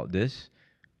feel about this?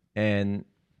 And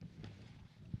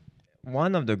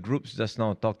one of the groups just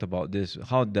now talked about this,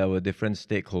 how there were different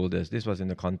stakeholders. This was in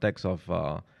the context of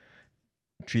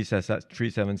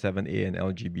 377A and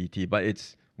LGBT. But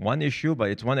it's one issue, but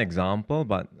it's one example.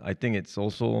 But I think it's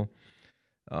also,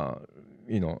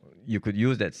 you could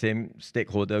use that same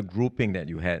stakeholder grouping that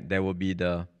you had. There will be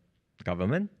the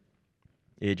government,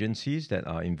 agencies that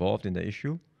are involved in the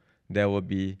issue. There will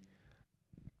be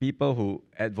people who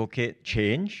advocate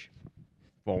change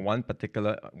for one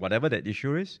particular, whatever that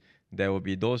issue is. There will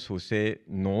be those who say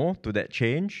no to that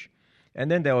change.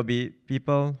 And then there will be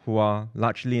people who are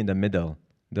largely in the middle,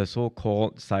 the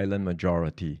so-called silent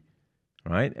majority,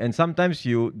 right? And sometimes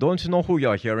you don't know who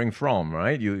you're hearing from,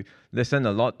 right? You listen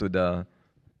a lot to the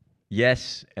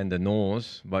yes and the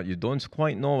no's, but you don't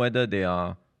quite know whether they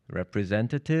are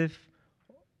representative.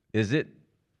 Is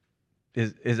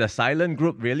a silent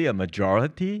group really a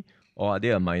majority, or are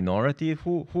they a minority?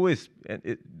 Who is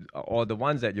it, or the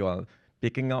ones that you are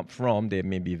picking up from? They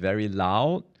may be very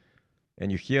loud, and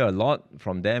you hear a lot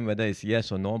from them, whether it's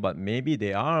yes or no. But maybe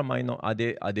they are a minor. Are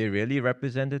they really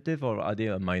representative, or are they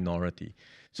a minority?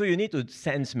 So you need to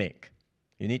sense make.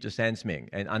 You need to sense make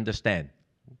and understand,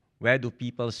 where do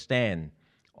people stand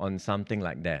on something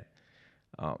like that.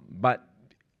 But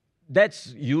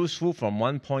that's useful from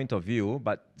one point of view,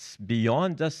 but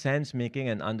beyond just sense making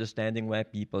and understanding where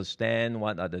people stand,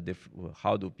 what are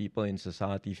how do people in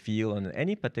society feel on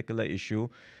any particular issue,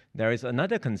 there is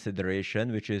another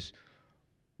consideration, which is,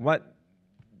 what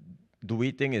do we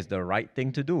think is the right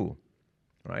thing to do,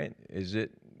 right? Is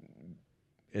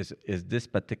this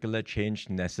particular change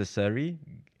necessary?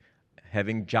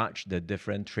 Having judged the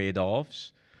different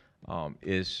trade-offs,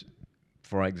 is,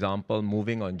 for example,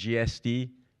 moving on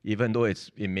GST, even though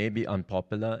it may be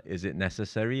unpopular, is it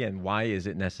necessary, and why is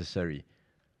it necessary?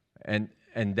 And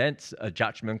that's a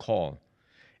judgment call.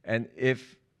 And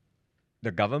if the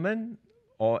government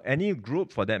or any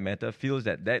group for that matter feels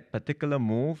that that particular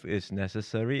move is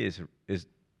necessary,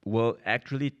 will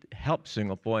actually help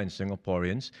Singapore and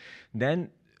Singaporeans, then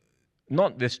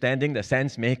notwithstanding the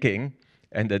sense making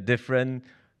and the different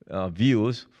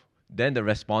views, then the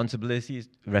responsibility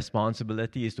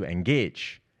is to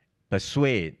engage,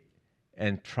 persuade,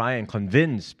 and try and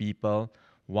convince people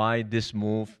why this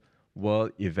move will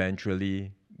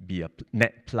eventually be a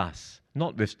net plus,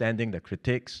 notwithstanding the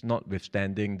critics,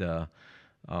 notwithstanding the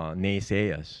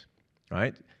naysayers,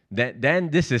 right? Then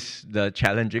this is the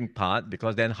challenging part,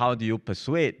 because then how do you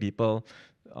persuade people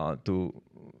to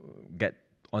get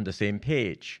on the same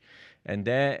page? And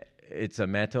there, it's a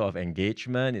matter of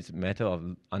engagement, it's a matter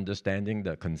of understanding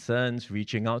the concerns,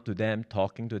 reaching out to them,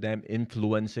 talking to them,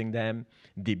 influencing them,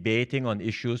 debating on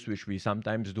issues which we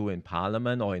sometimes do in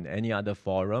Parliament or in any other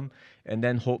forum, and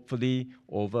then hopefully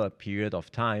over a period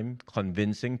of time,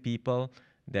 convincing people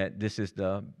that this is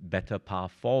the better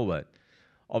path forward.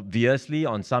 Obviously,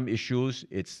 on some issues,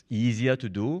 it's easier to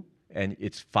do and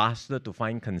it's faster to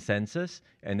find consensus,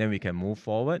 and then we can move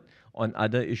forward. On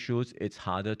other issues, it's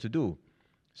harder to do.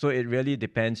 So it really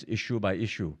depends issue by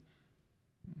issue.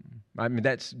 I mean,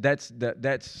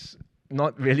 that's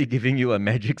not really giving you a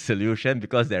magic solution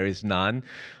because there is none.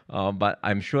 But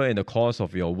I'm sure in the course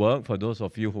of your work, for those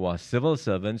of you who are civil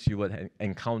servants, you would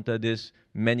encounter this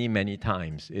many, many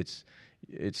times.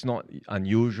 It's not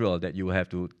unusual that you have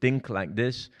to think like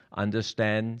this,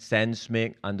 understand, sense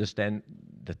make, understand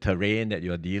the terrain that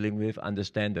you're dealing with,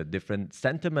 understand the different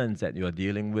sentiments that you're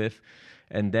dealing with,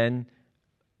 and then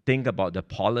think about the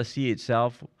policy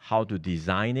itself, how to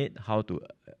design it, how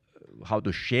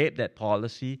to shape that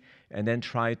policy, and then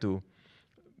try to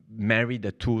marry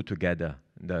the two together,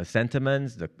 the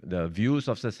sentiments, the views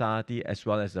of society, as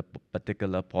well as the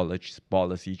particular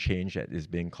policy change that is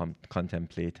being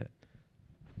contemplated.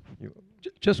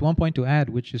 Just one point to add,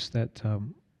 which is that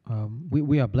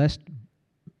we are blessed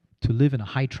to live in a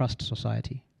high-trust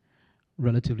society,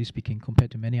 relatively speaking,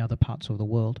 compared to many other parts of the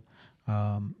world.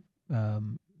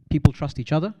 People trust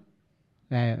each other.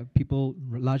 People,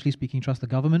 largely speaking, trust the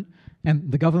government,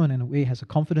 and the government, in a way, has a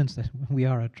confidence that we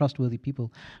are a trustworthy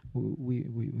people.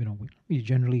 We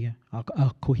generally are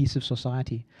a cohesive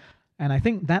society, and I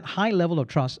think that high level of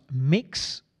trust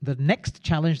makes the next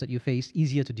challenge that you face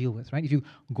easier to deal with, right? If you're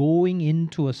going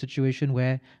into a situation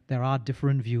where there are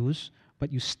different views,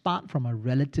 but you start from a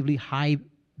relatively high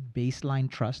baseline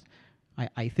trust,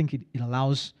 I think it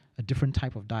allows a different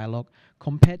type of dialogue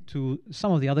compared to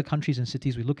some of the other countries and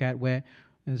cities we look at where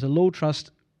there's a low trust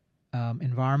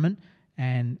environment,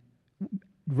 and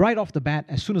right off the bat,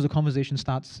 as soon as the conversation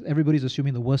starts, everybody's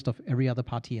assuming the worst of every other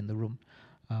party in the room.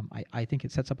 I think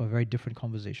it sets up a very different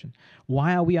conversation.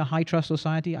 Why are we a high trust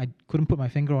society? I couldn't put my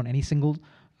finger on any single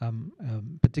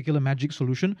particular magic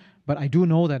solution, but I do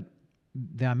know that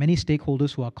there are many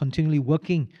stakeholders who are continually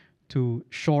working to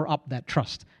shore up that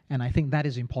trust. And I think that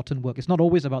is important work. It's not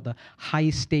always about the high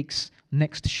stakes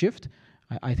next shift.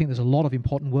 I think there's a lot of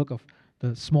important work of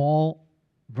the small,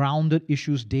 grounded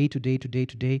issues day to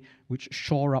day, which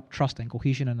shore up trust and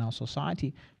cohesion in our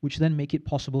society, which then make it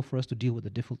possible for us to deal with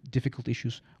the difficult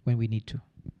issues when we need to.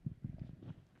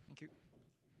 Thank you.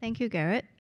 Thank you, Garrett.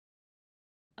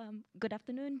 Good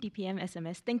afternoon, DPM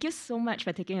SMS. Thank you so much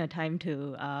for taking the time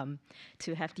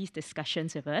to have these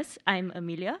discussions with us. I'm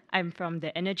Amelia. I'm from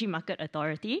the Energy Market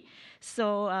Authority.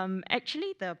 So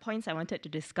actually, the points I wanted to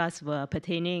discuss were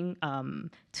pertaining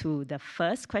to the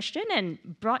first question and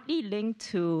broadly linked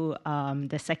to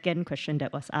the second question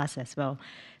that was asked as well.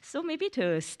 So maybe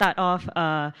to start off,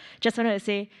 just wanted to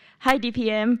say, hi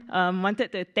DPM,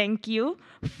 wanted to thank you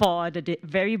for the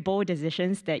very bold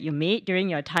decisions that you made during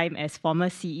your time as former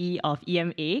CE of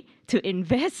EMA to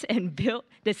invest and build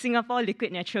the Singapore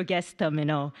Liquid Natural Gas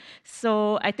Terminal.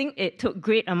 So I think it took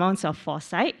great amounts of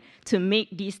foresight to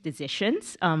make these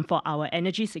decisions for our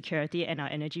energy security and our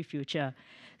energy future.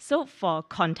 So for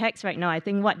context right now, I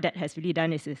think what that has really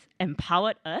done is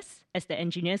empowered us as the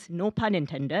engineers, no pun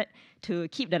intended, to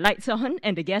keep the lights on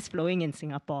and the gas flowing in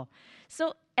Singapore.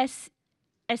 So as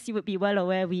you would be well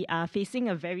aware, we are facing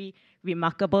a very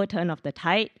remarkable turn of the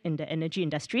tide in the energy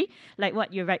industry. Like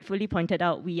what you rightfully pointed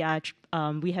out, we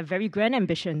have very grand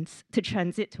ambitions to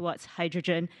transit towards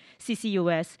hydrogen,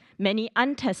 CCUS, many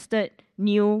untested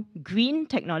new green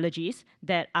technologies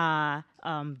that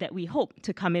we hope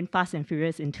to come in fast and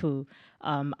furious into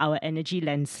our energy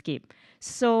landscape.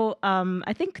 So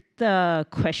I think the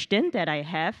question that I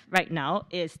have right now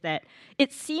is that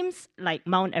it seems like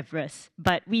Mount Everest,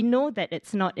 but we know that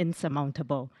it's not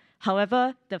insurmountable.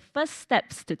 However, the first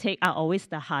steps to take are always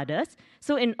the hardest.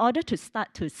 So in order to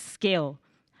start to scale,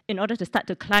 in order to start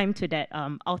to climb to that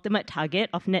ultimate target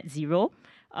of net zero,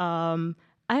 I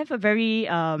have a very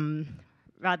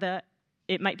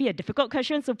it might be a difficult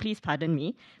question, so please pardon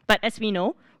me. But as we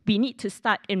know, we need to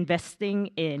start investing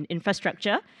in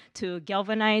infrastructure to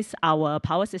galvanize our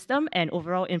power system and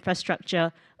overall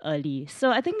infrastructure early.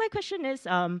 So I think my question is,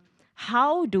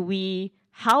 how do we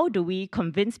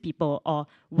convince people, or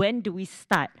when do we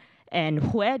start,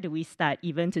 and where do we start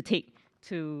even to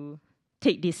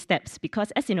take these steps?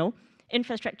 Because as you know,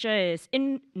 infrastructure is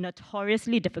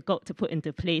notoriously difficult to put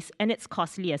into place, and it's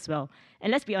costly as well. And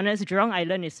let's be honest, Jurong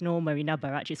Island is no Marina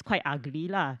Barrage. It's quite ugly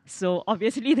lah. So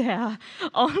obviously there are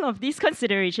all of these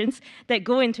considerations that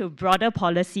go into broader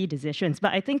policy decisions.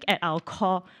 But I think at our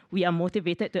core, we are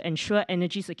motivated to ensure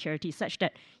energy security such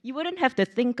that you wouldn't have to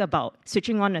think about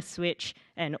switching on a switch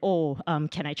and,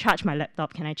 can I charge my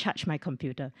laptop? Can I charge my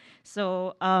computer?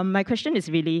 So my question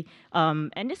is really,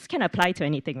 and this can apply to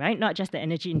anything, right? Not just the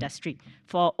energy industry.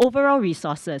 For overall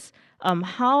resources,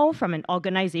 how, from an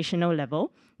organizational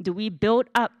level, do we build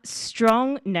up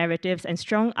strong narratives and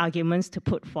strong arguments to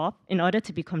put forth in order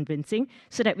to be convincing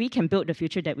so that we can build the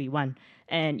future that we want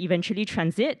and eventually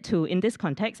transit to, in this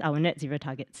context, our net zero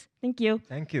targets? Thank you.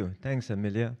 Thank you. Thanks,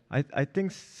 Amelia. I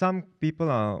think some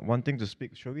people are wanting to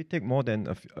speak. Shall we take more than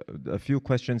a few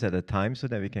questions at a time so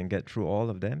that we can get through all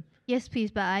of them? Yes,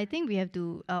 please. But I think we have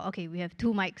to. Okay, we have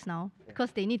 2 mics now because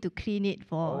they need to clean it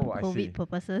for COVID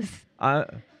purposes.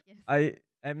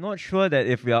 I'm not sure that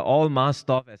if we are all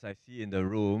masked off, as I see in the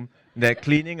room, that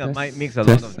cleaning a mic makes a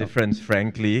lot of difference,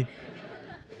 frankly.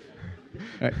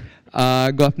 Right.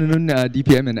 Good afternoon,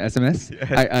 DPM and SMS.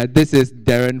 Yes. This is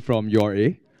Darren from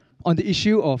URA. On the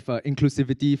issue of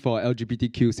inclusivity for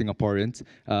LGBTQ Singaporeans,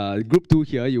 Group 2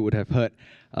 here, you would have heard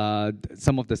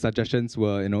some of the suggestions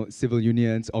were, civil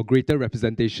unions or greater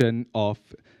representation of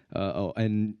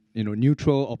and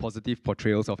neutral or positive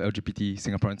portrayals of LGBT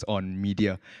Singaporeans on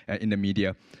media, in the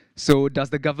media. So does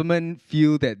the government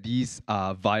feel that these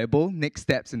are viable next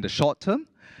steps in the short term?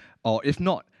 Or if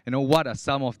not, what are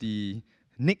some of the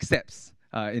next steps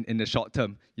in the short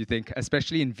term, you think,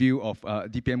 especially in view of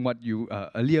DPM, what you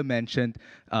earlier mentioned,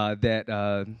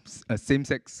 that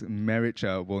same-sex marriage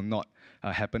will not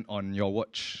happen on your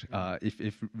watch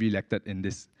if re-elected in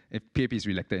this, if PAP is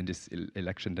re-elected in this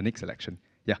election, the next election.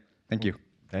 Yeah, thank you.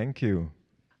 Thank you.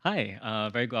 Hi,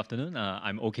 very good afternoon.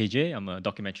 I'm OKJ. I'm a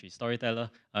documentary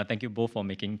storyteller. Thank you both for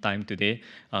making time today.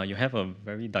 You have a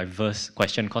very diverse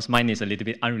question because mine is a little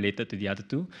bit unrelated to the other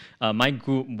two. My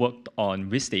group worked on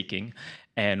risk-taking,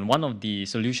 and one of the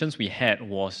solutions we had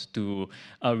was to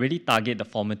really target the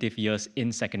formative years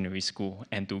in secondary school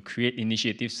and to create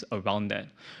initiatives around that.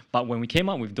 But when we came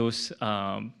up with those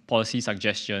policy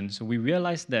suggestions, we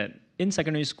realized that in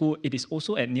secondary school, it is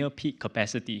also at near peak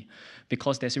capacity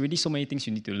because there's already so many things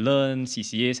you need to learn,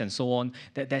 CCAs and so on,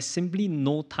 that there's simply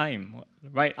no time,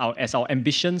 right? As our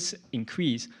ambitions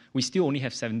increase, we still only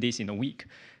have 7 days in a week.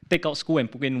 Take out school and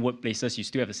put in workplaces, you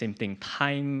still have the same thing.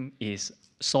 Time is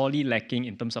sorely lacking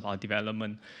in terms of our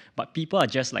development. But people are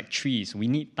just like trees. We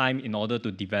need time in order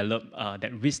to develop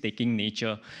that risk-taking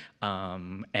nature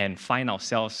and find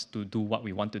ourselves to do what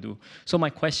we want to do. So my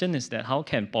question is that how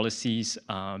can policies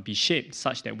be shaped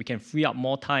such that we can free up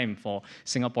more time for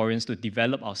Singaporeans to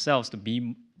develop ourselves to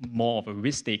be more of a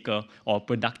risk taker or a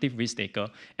productive risk taker,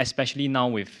 especially now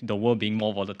with the world being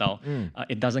more volatile.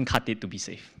 It doesn't cut it to be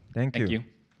safe. Thank you.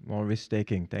 More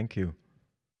risk-taking. Thank you.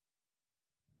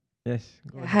 Yes.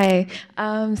 Hi.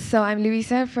 So I'm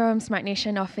Louisa from Smart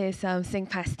Nation Office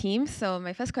SingPass team. So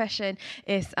my first question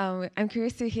is, I'm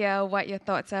curious to hear what your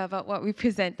thoughts are about what we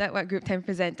presented, what Group 10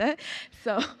 presented.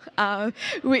 So,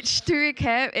 which to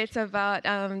recap, it's about,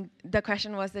 the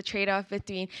question was the trade-off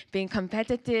between being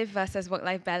competitive versus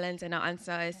work-life balance. And our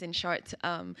answer is, in short,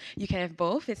 you can have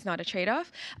both. It's not a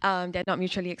trade-off. They're not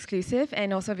mutually exclusive.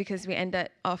 And also because we ended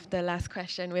off the last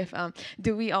question with,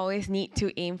 do we always need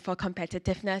to aim for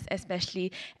competitiveness, especially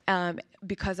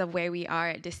because of where we are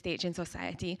at this stage in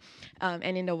society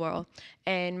and in the world.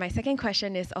 And my second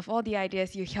question is, of all the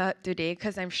ideas you heard today,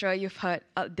 because I'm sure you've heard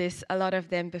a lot of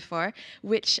them before,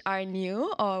 which are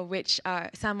new or which are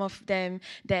some of them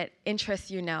that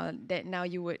interest you now, that now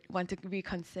you would want to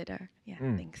reconsider? Yeah,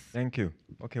 thanks. Thank you.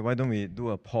 Okay, why don't we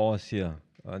do a pause here?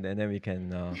 And then we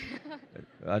can,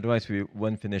 otherwise we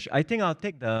won't finish. I think I'll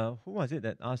take who was it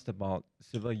that asked about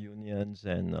civil unions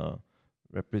and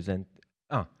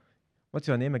what's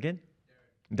your name again?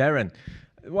 Darren.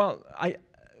 Well,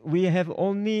 we have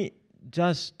only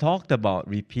just talked about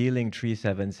repealing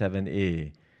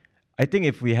 377A. I think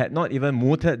if we had not even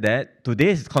mooted that,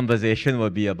 today's conversation will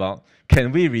be about,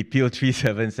 can we repeal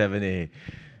 377A?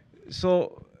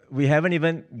 So we haven't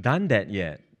even done that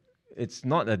yet. It's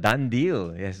not a done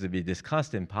deal. It has to be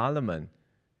discussed in Parliament.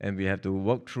 And we have to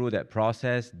work through that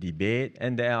process, debate,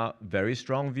 and there are very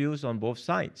strong views on both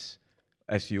sides,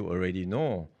 as you already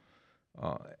know.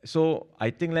 So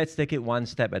I think let's take it one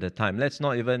step at a time. Let's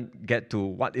not even get to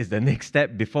what is the next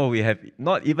step before we have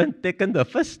not even taken the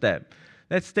first step.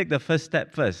 Let's take the first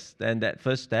step first. And that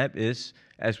first step is,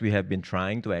 as we have been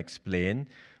trying to explain,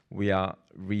 we are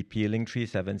repealing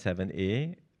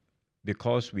 377A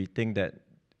because we think that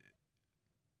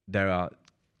there are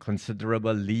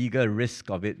considerable legal risk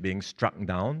of it being struck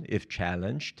down if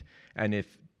challenged. And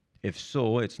if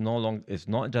so, it's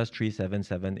not just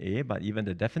 377A, but even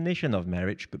the definition of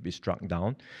marriage could be struck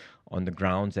down on the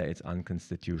grounds that it's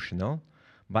unconstitutional.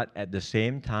 But at the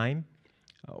same time,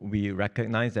 we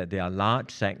recognize that there are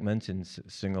large segments in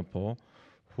Singapore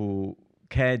who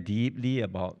care deeply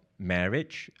about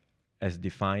marriage as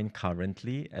defined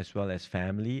currently, as well as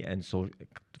family and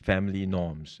family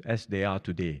norms, as they are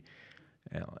today.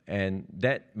 And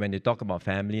that, when they talk about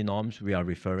family norms, we are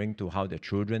referring to how the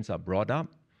children are brought up,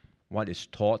 what is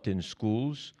taught in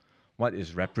schools, what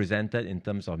is represented in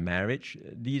terms of marriage.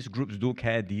 These groups do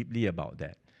care deeply about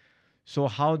that. So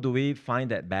how do we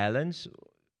find that balance?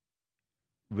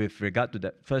 With regard to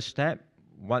the first step,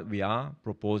 what we are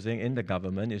proposing in the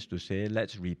government is to say,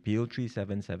 let's repeal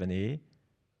 377A,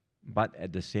 but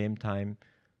at the same time,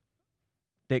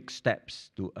 take steps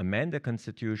to amend the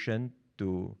Constitution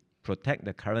to protect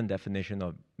the current definition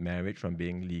of marriage from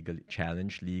being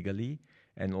challenged legally,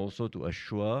 and also to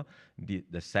assure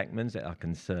the segments that are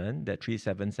concerned that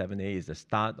 377A is the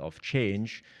start of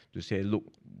change to say, look,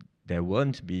 there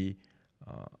won't be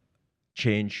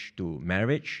change to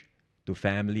marriage, to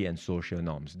family and social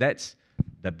norms. That's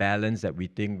the balance that we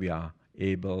think we are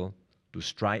able to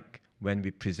strike when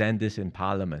we present this in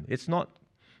Parliament.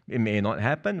 It may not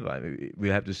happen, but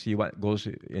we'll have to see what goes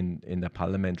in the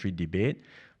parliamentary debate,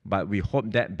 but we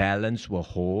hope that balance will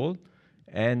hold.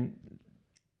 And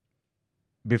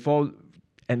before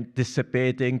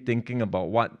anticipating, thinking about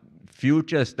what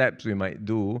future steps we might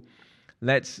do,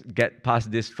 let's get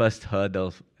past this first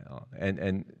hurdle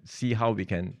and see how we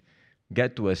can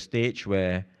get to a stage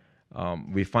where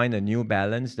we find a new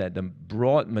balance that the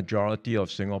broad majority of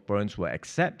Singaporeans will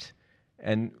accept,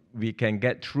 and we can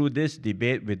get through this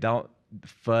debate without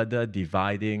further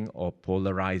dividing or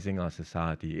polarizing our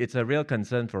society. It's a real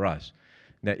concern for us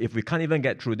that if we can't even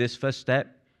get through this first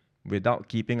step without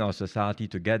keeping our society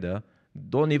together,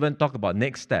 don't even talk about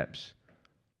next steps.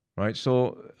 Right?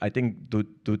 So I think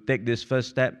to take this first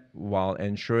step while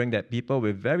ensuring that people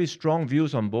with very strong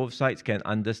views on both sides can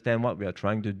understand what we are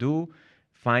trying to do,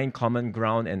 find common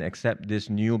ground and accept this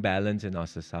new balance in our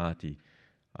society.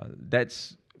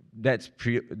 That's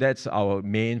our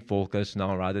main focus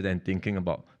now, rather than thinking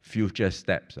about future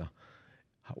steps.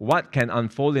 What can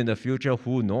unfold in the future?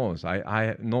 Who knows?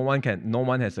 No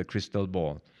one has a crystal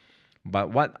ball.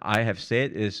 But what I have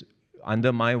said is,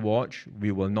 under my watch,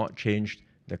 we will not change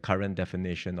the current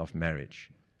definition of marriage,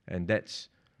 and that's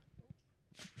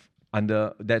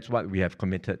what we have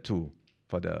committed to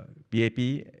for the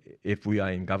BAP. If we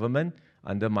are in government,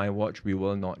 under my watch, we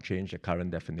will not change the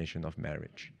current definition of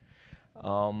marriage.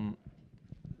 On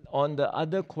the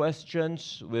other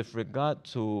questions with regard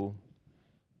to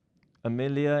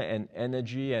Amelia and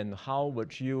energy, and how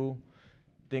would you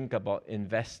think about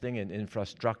investing in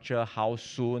infrastructure, how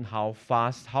soon, how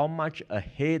fast, how much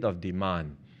ahead of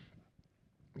demand?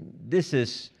 This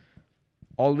is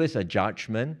always a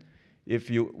judgment. If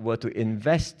you were to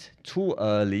invest too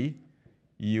early,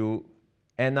 you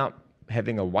end up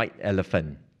having a white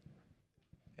elephant.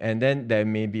 And then there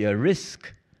may be a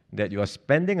risk that you are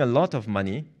spending a lot of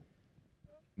money,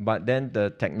 but then the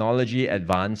technology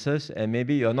advances, and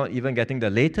maybe you're not even getting the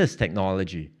latest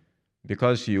technology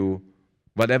because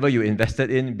whatever you invested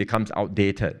in becomes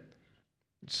outdated.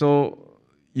 So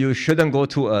you shouldn't go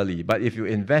too early. But if you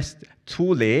invest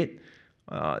too late,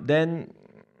 then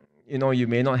you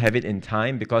may not have it in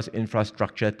time, because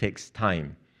infrastructure takes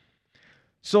time.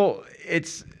 So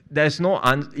there's no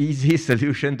easy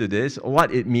solution to this.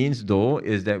 What it means, though,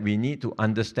 is that we need to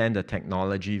understand the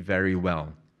technology very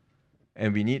well.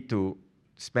 And we need to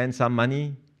spend some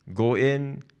money, go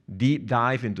in, deep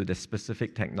dive into the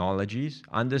specific technologies,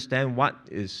 understand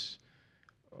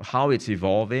how it's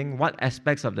evolving, what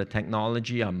aspects of the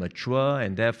technology are mature,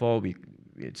 and therefore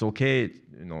it's okay,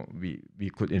 we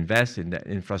could invest in that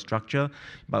infrastructure,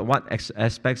 but what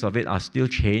aspects of it are still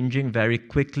changing very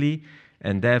quickly,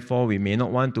 and therefore we may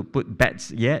not want to put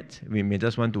bets yet. We may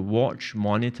just want to watch,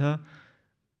 monitor,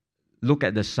 look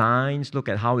at the signs, look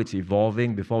at how it's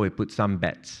evolving before we put some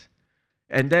bets.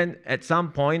 And then at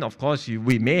some point, of course,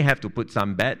 we may have to put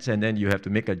some bets, and then you have to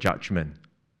make a judgment.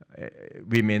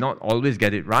 We may not always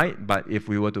get it right, but if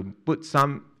we were to put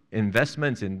some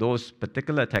investments in those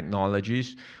particular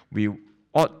technologies, we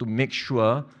ought to make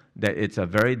sure that it's a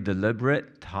very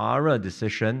deliberate, thorough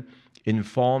decision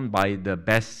informed by the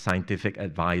best scientific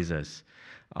advisors.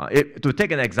 To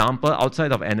take an example,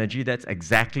 outside of energy, that's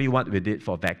exactly what we did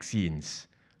for vaccines,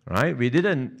 right?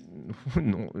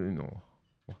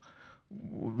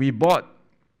 We bought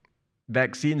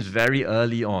vaccines very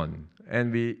early on,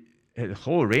 and we had a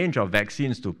whole range of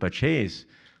vaccines to purchase,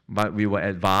 but we were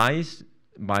advised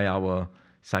by our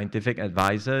scientific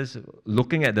advisors,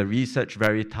 looking at the research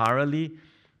very thoroughly,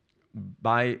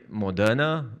 by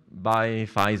Moderna, by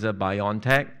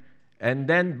Pfizer-BioNTech, and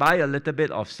then by a little bit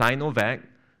of Sinovac,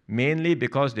 mainly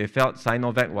because they felt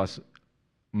Sinovac was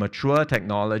mature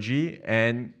technology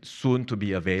and soon to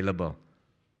be available.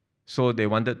 So they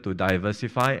wanted to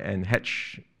diversify and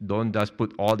hedge, don't just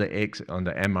put all the eggs on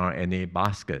the mRNA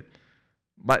basket.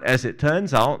 But as it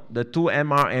turns out, the 2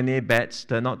 mRNA bets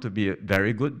turned out to be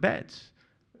very good bets.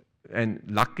 And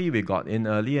luckily, we got in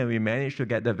early and we managed to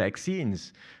get the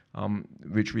vaccines,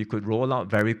 which we could roll out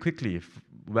very quickly,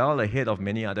 well ahead of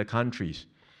many other countries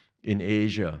in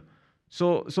Asia.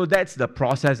 So that's the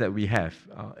process that we have.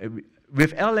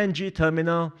 With LNG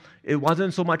terminal, it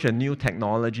wasn't so much a new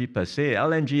technology per se.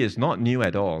 LNG is not new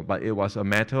at all, but it was a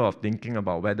matter of thinking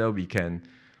about whether we can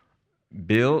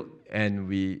build, and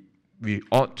we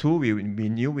ought to. We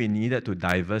knew we needed to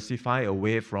diversify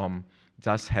away from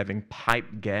just having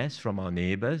piped gas from our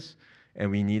neighbors,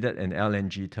 and we needed an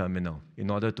LNG terminal in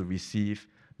order to receive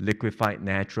liquefied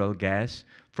natural gas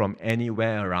from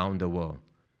anywhere around the world.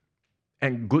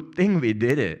 And good thing we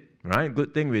did it, right?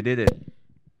 Good thing we did it.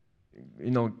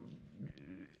 You know,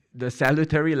 the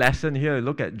salutary lesson here,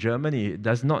 look at Germany. It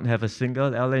does not have a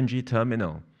single LNG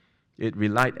terminal. It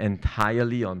relied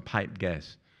entirely on piped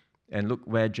gas. And look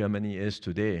where Germany is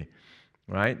today,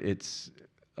 right? It's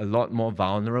a lot more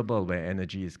vulnerable where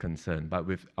energy is concerned. But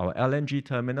with our LNG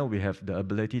terminal, we have the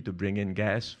ability to bring in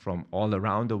gas from all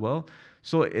around the world.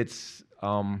 So it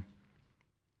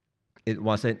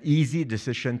was an easy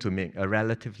decision to make, a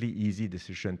relatively easy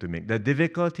decision to make. The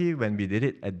difficulty when we did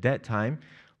it at that time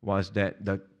was that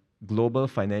the global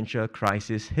financial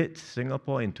crisis hit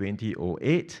Singapore in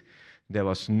 2008. There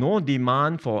was no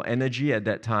demand for energy at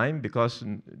that time because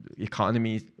the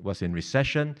economy was in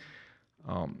recession,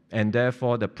 and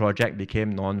therefore the project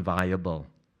became non-viable.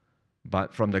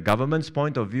 But from the government's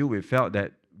point of view, we felt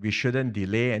that we shouldn't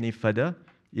delay any further.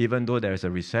 Even though there's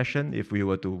a recession, if we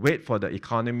were to wait for the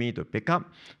economy to pick up,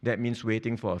 that means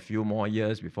waiting for a few more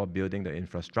years before building the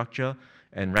infrastructure.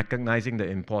 And recognizing the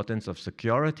importance of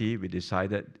security, we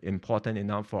decided important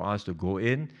enough for us to go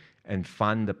in and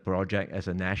fund the project as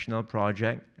a national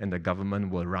project, and the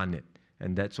government will run it.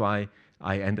 And that's why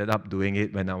I ended up doing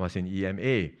it when I was in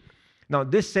EMA. Now,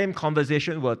 this same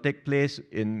conversation will take place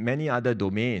in many other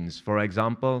domains. For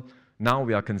example, now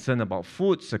we are concerned about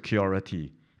food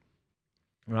security.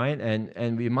 Right?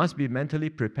 And we must be mentally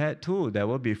prepared too. There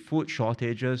will be food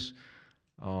shortages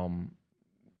in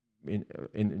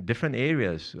different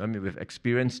areas. I mean, we've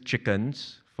experienced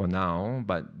chickens for now,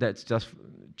 but that's just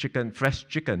chicken, fresh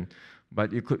chicken.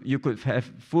 But you could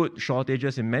have food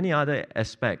shortages in many other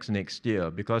aspects next year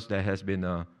because there has been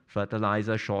a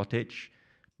fertilizer shortage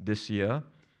this year.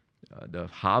 The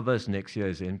harvest next year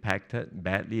is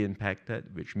badly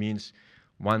impacted, which means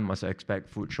one must expect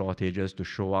food shortages to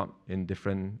show up in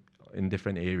different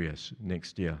areas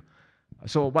next year.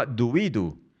 So what do we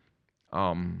do?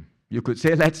 You could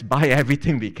say, let's buy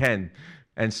everything we can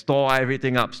and store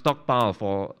everything up, stockpile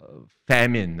for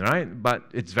famine, right? But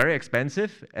it's very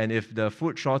expensive, and if the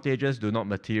food shortages do not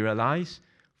materialize,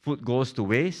 food goes to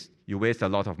waste, you waste a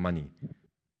lot of money.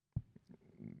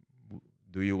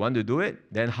 Do you want to do it?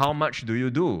 Then how much do you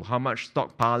do? How much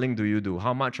stockpiling do you do?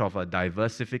 How much of a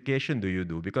diversification do you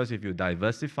do? Because if you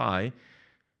diversify,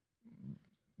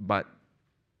 but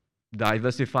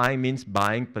diversifying means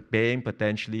paying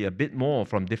potentially a bit more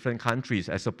from different countries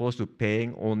as opposed to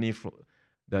paying only for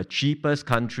the cheapest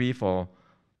country for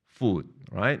food,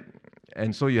 right?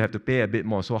 And so you have to pay a bit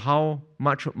more. So how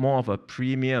much more of a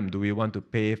premium do we want to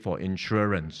pay for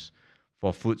insurance,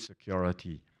 for food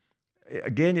security?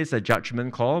 Again, it's a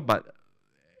judgment call, but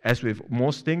as with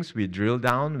most things, we drill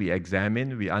down, we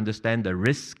examine, we understand the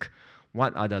risk,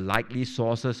 what are the likely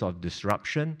sources of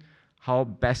disruption, how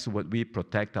best would we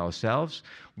protect ourselves.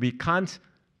 We can't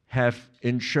have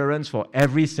insurance for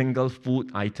every single food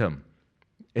item.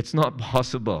 It's not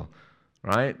possible,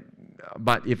 right?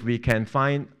 But if we can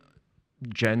find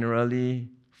generally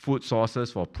food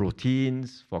sources for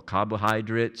proteins, for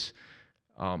carbohydrates,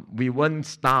 we won't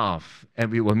starve,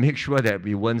 and we will make sure that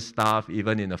we won't starve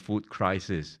even in a food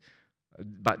crisis.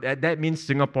 But that means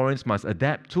Singaporeans must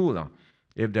adapt too.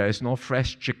 If there is no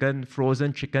fresh chicken,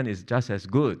 frozen chicken is just as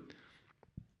good.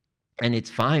 And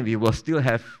it's fine, we will still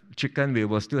have chicken, we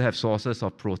will still have sources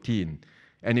of protein.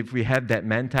 And if we have that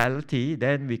mentality,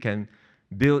 then we can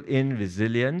build in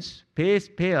resilience,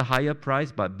 pay a higher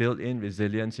price, but build in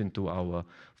resilience into our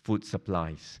food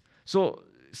supplies. So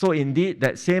indeed,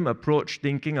 that same approach,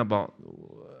 thinking about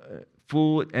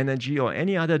food, energy, or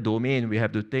any other domain, we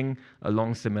have to think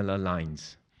along similar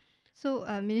lines. So,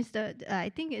 Minister, I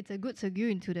think it's a good segue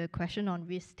into the question on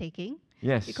risk-taking.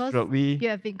 Yes, because you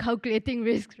have been calculating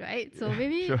risks, right? So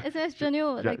maybe SMS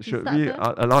Janil would like to should start. We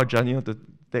allow Janil to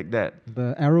take that?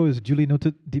 The arrow is duly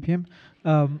noted, DPM.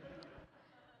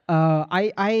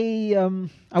 I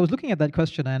was looking at that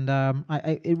question, and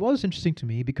it was interesting to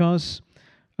me because,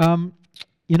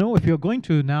 if you're going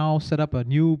to now set up a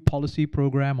new policy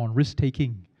program on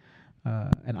risk-taking,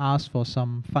 and ask for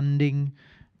some funding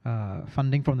from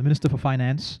the Minister for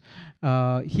Finance,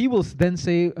 he will then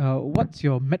say, what's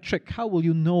your metric? How will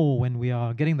you know when we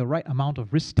are getting the right amount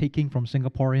of risk-taking from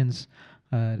Singaporeans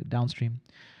downstream?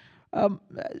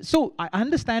 So I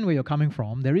understand where you're coming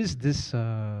from. There is this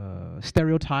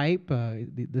stereotype,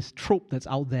 this trope that's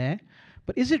out there,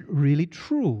 but is it really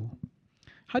true?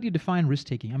 How do you define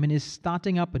risk-taking? I mean, is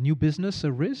starting up a new business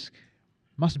a risk?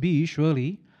 Must be,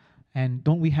 surely. And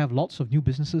don't we have lots of new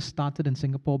businesses started in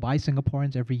Singapore by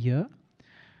Singaporeans every year?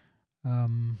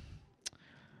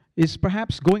 Is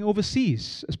perhaps going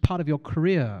overseas as part of your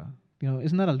career?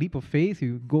 Isn't that a leap of faith?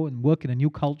 You go and work in a new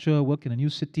culture, work in a new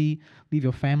city, leave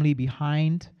your family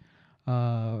behind,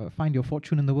 find your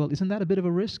fortune in the world. Isn't that a bit of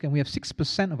a risk? And we have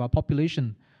 6% of our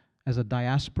population as a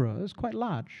diaspora. It's quite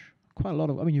large. Quite a lot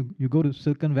of, you go to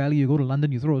Silicon Valley, you go to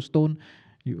London, you throw a stone.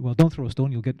 Well, don't throw a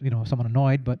stone, you'll get, someone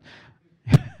annoyed, but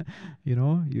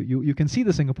you can see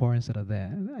the Singaporeans that are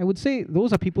there. I would say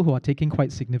those are people who are taking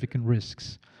quite significant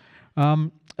risks.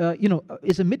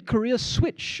 Is a mid-career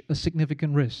switch a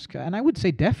significant risk? And I would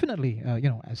say definitely,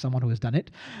 as someone who has done it.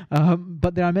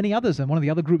 But there are many others, and one of the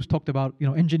other groups talked about,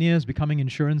 engineers becoming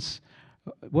insurance.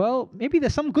 Well, maybe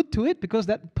there's some good to it because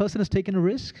that person has taken a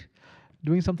risk,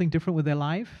 doing something different with their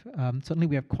life. Certainly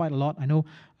we have quite a lot. I know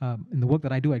in the work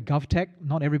that I do at GovTech,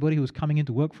 not everybody who's coming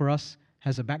into work for us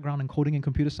has a background in coding and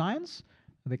computer science.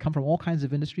 They come from all kinds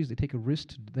of industries. They take a risk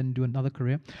to then do another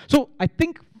career. So I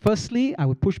think, firstly, I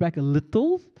would push back a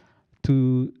little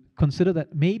to consider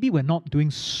that maybe we're not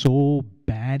doing so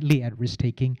badly at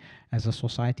risk-taking as a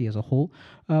society as a whole.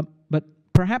 But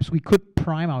perhaps we could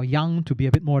prime our young to be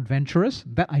a bit more adventurous.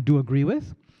 That I do agree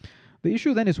with. The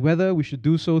issue then is whether we should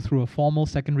do so through a formal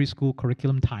secondary school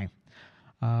curriculum time.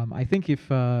 I think if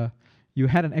you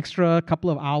had an extra couple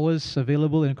of hours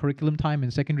available in curriculum time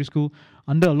in secondary school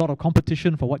under a lot of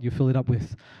competition for what you fill it up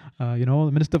with. The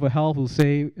Minister for Health will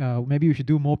say, maybe we should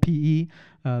do more PE.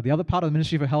 The other part of the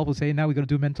Ministry for Health will say, now we're going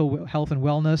to do mental health and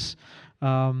wellness.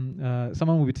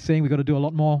 Someone will be saying we've got to do a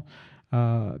lot more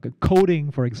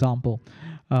coding, for example.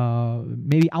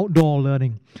 Maybe outdoor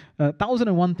learning.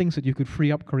 1,001 things that you could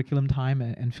free up curriculum time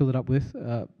and fill it up with.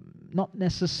 Not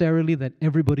necessarily that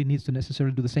everybody needs to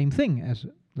necessarily do the same thing as,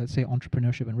 let's say,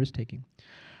 entrepreneurship and risk-taking.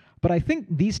 But I think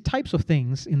these types of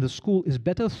things in the school is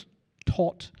better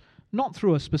taught not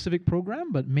through a specific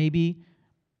program, but maybe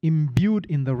imbued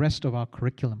in the rest of our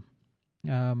curriculum.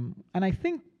 And I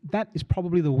think that is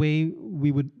probably the way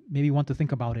we would maybe want to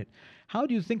think about it. How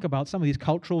do you think about some of these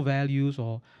cultural values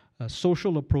or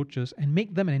social approaches and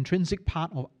make them an intrinsic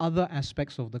part of other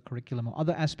aspects of the curriculum or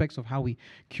other aspects of how we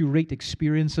curate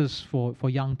experiences for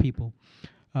young people?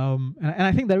 And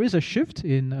I think there is a shift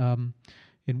in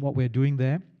what we're doing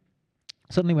there.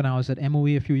 Certainly when I was at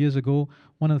MOE a few years ago,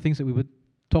 one of the things that we were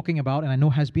talking about, and I know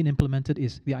has been implemented,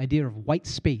 is the idea of white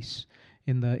space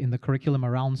in the curriculum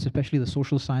around, especially the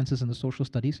social sciences and the social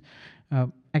studies,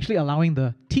 actually allowing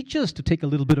the teachers to take a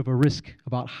little bit of a risk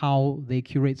about how they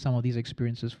curate some of these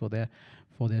experiences for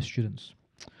their students.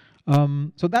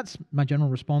 So that's my general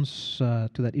response to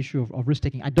that issue of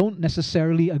risk-taking. I don't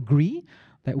necessarily agree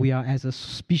that we are, as a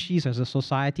species, as a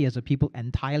society, as a people,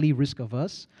 entirely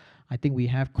risk-averse. I think we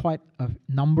have quite a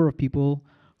number of people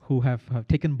who have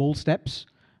taken bold steps,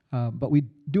 but we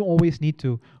do always need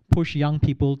to push young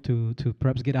people to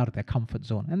perhaps get out of their comfort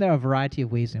zone. And there are a variety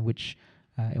of ways in which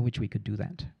we could do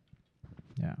that.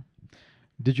 Yeah.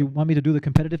 Did you want me to do the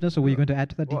competitiveness, or were you going to add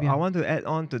to that, DBM? Well, I want to add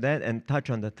on to that and touch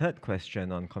on the third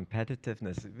question on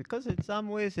competitiveness, because in some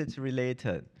ways it's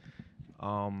related.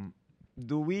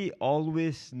 Do we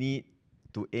always need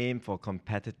to aim for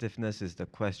competitiveness is the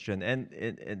question. And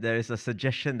there is a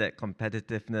suggestion that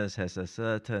competitiveness has a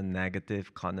certain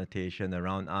negative connotation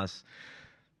around us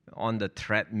on the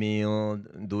treadmill,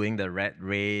 doing the rat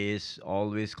race,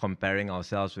 always comparing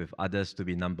ourselves with others to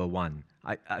be number one.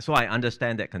 So I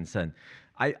understand that concern.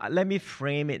 Let me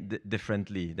frame it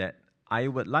differently, that I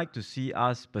would like to see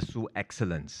us pursue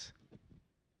excellence.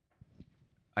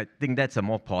 I think that's a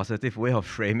more positive way of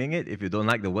framing it, if you don't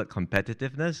like the word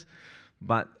competitiveness.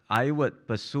 But I would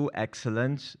pursue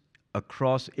excellence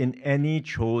across in any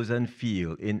chosen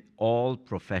field, in all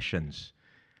professions.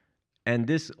 And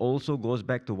this also goes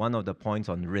back to one of the points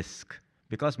on risk,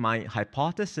 because my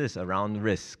hypothesis around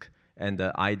risk and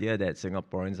the idea that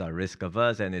Singaporeans are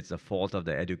risk-averse and it's a fault of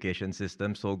the education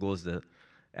system, so goes the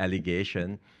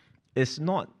allegation, is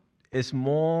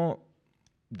more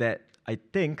that I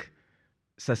think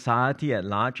society at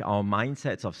large, our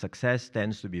mindsets of success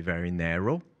tends to be very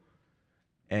narrow.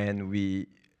 And we,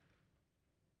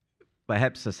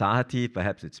 perhaps society,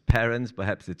 perhaps it's parents,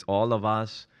 perhaps it's all of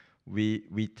us,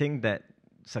 we think that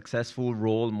successful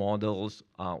role models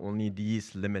are only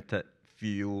these limited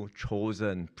few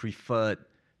chosen, preferred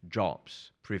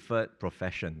jobs, preferred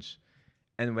professions.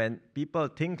 And when people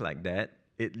think like that,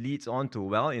 it leads on to,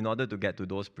 well, in order to get to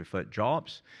those preferred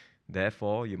jobs,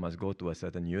 therefore, you must go to a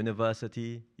certain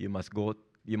university, you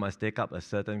must take up a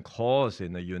certain course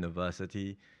in a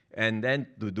university, and then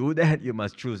to do that, you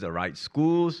must choose the right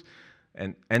schools,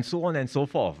 and so on and so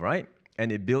forth, right?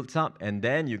 And it builds up, and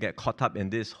then you get caught up in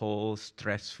this whole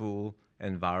stressful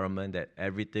environment that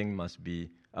everything must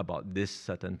be about this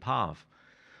certain path.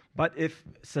 But if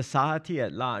society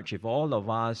at large, if all of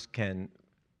us can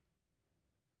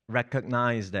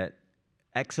recognize that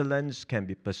excellence can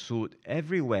be pursued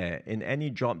everywhere in any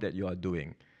job that you are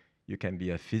doing. You can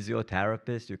be a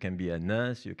physiotherapist, you can be a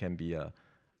nurse, you can be a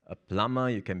plumber,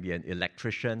 you can be an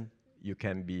electrician, you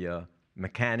can be a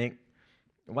mechanic,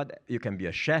 you can be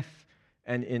a chef.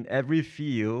 And in every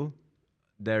field,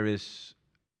 there is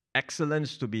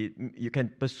excellence to be, you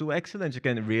can pursue excellence, you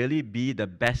can really be the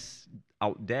best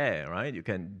out there, right? You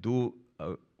can do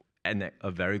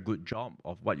a very good job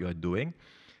of what you are doing.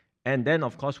 And then,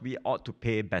 of course, we ought to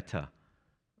pay better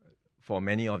for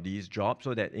many of these jobs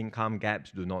so that income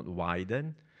gaps do not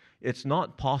widen. It's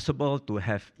not possible to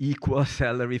have equal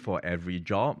salary for every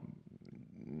job.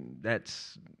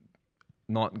 That's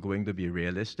not going to be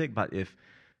realistic. But if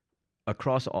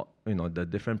across the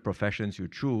different professions you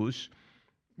choose,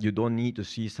 you don't need to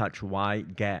see such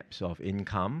wide gaps of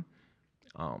income,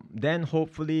 then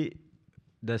hopefully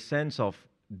the sense of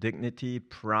dignity,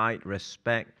 pride,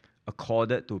 respect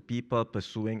accorded to people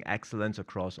pursuing excellence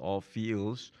across all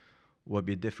fields will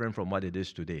be different from what it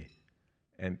is today.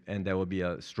 And there will be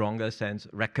a stronger sense,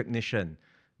 recognition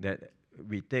that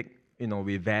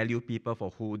we value people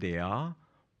for who they are,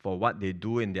 for what they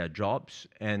do in their jobs.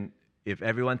 And if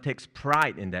everyone takes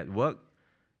pride in that work,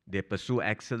 they pursue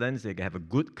excellence, they have a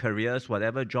good careers,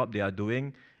 whatever job they are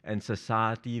doing, and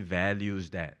society values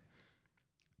that.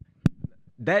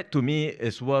 That to me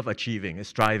is worth achieving, is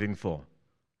striving for.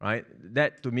 Right?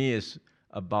 That to me is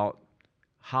about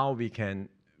how we can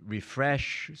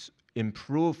refresh,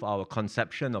 improve our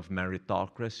conception of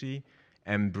meritocracy,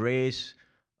 embrace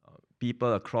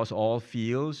people across all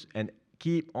fields, and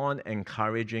keep on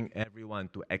encouraging everyone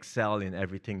to excel in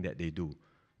everything that they do.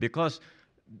 Because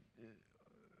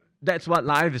that's what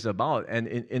life is about. And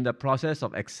in the process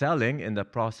of excelling, in the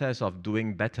process of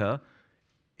doing better,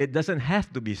 it doesn't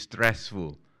have to be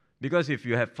stressful. Because if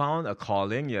you have found a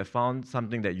calling, you have found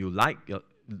something that you like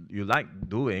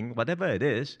doing, whatever it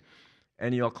is,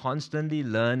 and you're constantly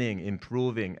learning,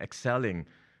 improving, excelling,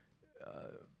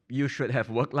 you should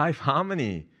have work-life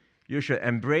harmony. You should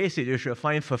embrace it. You should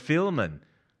find fulfillment.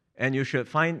 And you should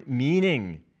find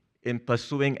meaning in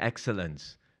pursuing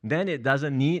excellence. Then it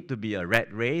doesn't need to be a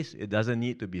rat race. It doesn't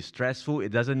need to be stressful. It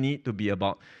doesn't need to be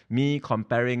about me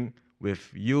comparing with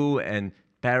you and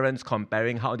parents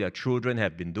comparing how their children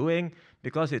have been doing,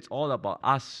 because it's all about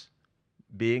us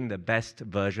being the best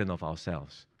version of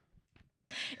ourselves.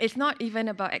 It's not even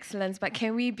about excellence, but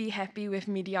can we be happy with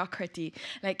mediocrity?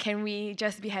 Like, can we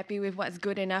just be happy with what's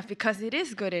good enough because it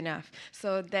is good enough?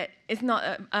 So that it's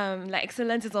not, like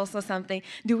excellence is also something,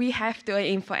 do we have to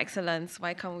aim for excellence?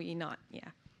 Why can't we not? Yeah,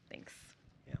 thanks.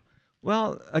 Yeah.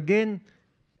 Well, again,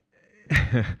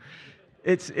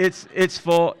 It's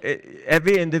for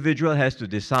every individual has to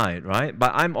decide, right?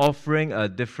 But I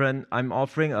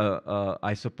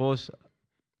suppose,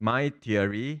 my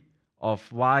theory of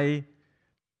why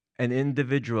an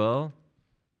individual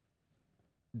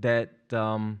that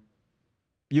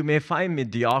you may find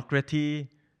mediocrity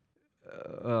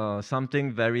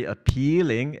something very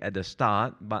appealing at the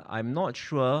start, but I'm not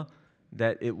sure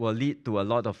that it will lead to a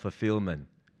lot of fulfillment.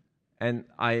 And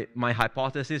my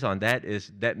hypothesis on that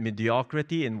is that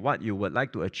mediocrity in what you would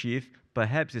like to achieve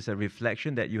perhaps is a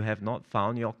reflection that you have not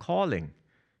found your calling.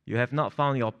 You have not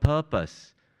found your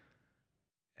purpose.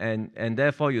 And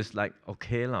therefore you're like,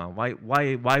 okay,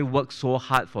 why work so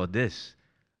hard for this?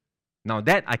 Now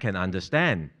that I can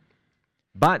understand.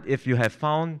 But if you have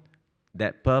found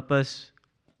that purpose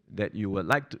that you would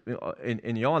like to,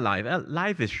 in your life,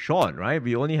 life is short, right?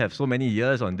 We only have so many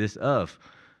years on this earth.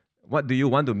 What do you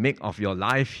want to make of your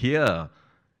life here?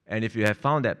 And if you have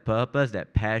found that purpose,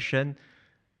 that passion,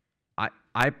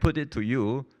 I put it to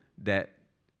you that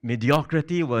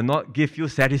mediocrity will not give you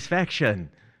satisfaction.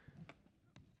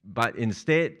 But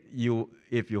instead,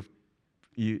 if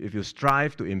you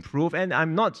strive to improve, and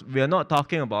we are not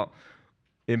talking about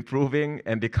improving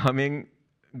and becoming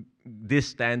this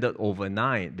standard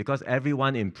overnight, because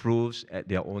everyone improves at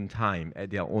their own time, at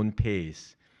their own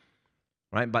pace.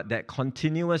 Right? But that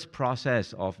continuous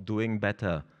process of doing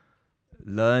better,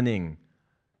 learning,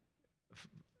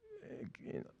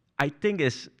 I think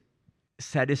it's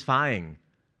satisfying.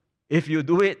 If you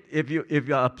do it, if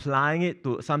you're applying it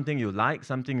to something you like,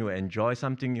 something you enjoy,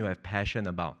 something you have passion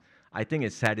about, I think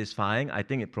it's satisfying. I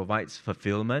think it provides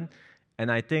fulfillment.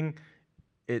 And I think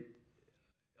it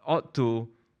ought to,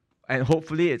 and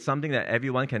hopefully it's something that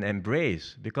everyone can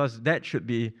embrace, because that should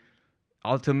be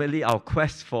ultimately our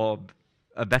quest for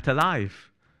a better life.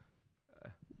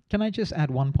 Can I just add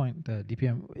one point,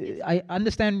 DPM? I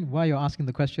understand why you're asking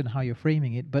the question, how you're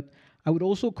framing it, but I would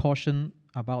also caution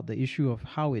about the issue of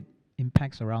how it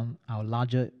impacts around our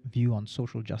larger view on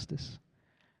social justice.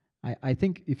 I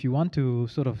think if you want to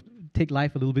sort of take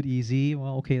life a little bit easy,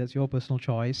 well, okay, that's your personal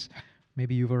choice.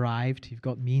 Maybe you've arrived, you've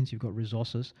got means, you've got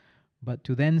resources. But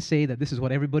to then say that this is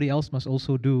what everybody else must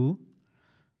also do,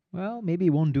 well, maybe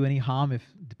it won't do any harm if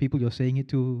the people you're saying it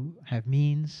to have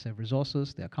means, have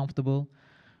resources, they're comfortable.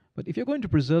 But if you're going to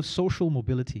preserve social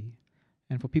mobility,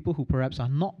 and for people who perhaps are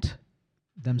not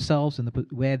themselves in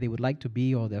where they would like to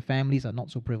be, or their families are not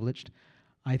so privileged,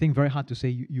 I think very hard to say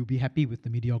you'll be happy with the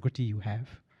mediocrity you have.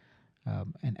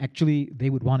 And actually, they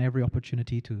would want every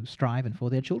opportunity to strive, and for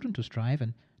their children to strive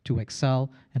and to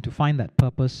excel and to find that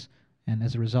purpose, and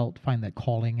as a result, find that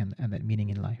calling and that meaning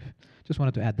in life. Just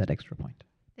wanted to add that extra point.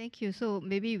 Thank you. So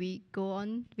maybe we go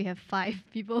on. We have 5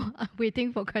 people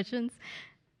waiting for questions.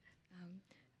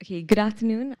 Okay, good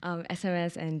afternoon,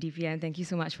 SMS and DPM. Thank you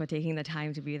so much for taking the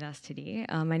time to be with us today.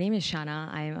 My name is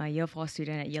Shana. I'm a Year 4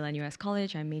 student at Yale NUS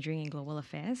College. I'm majoring in global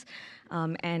affairs.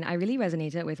 And I really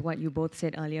resonated with what you both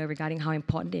said earlier regarding how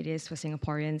important it is for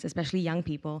Singaporeans, especially young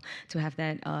people, to have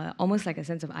that almost like a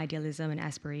sense of idealism and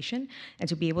aspiration, and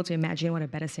to be able to imagine what a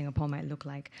better Singapore might look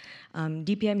like.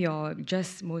 DPM, your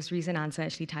just most recent answer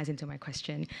actually ties into my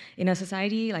question. In a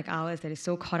society like ours that is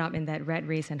so caught up in that rat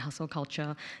race and hustle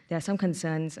culture, there are some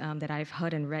concerns that I've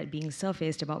heard and read being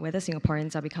surfaced about whether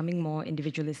Singaporeans are becoming more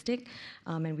individualistic,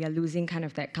 and we are losing kind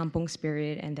of that kampung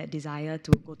spirit and that desire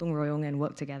to gotong royong and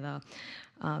work together.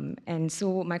 And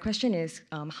so my question is,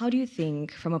 how do you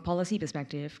think, from a policy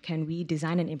perspective, can we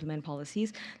design and implement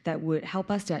policies that would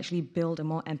help us to actually build a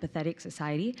more empathetic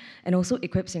society, and also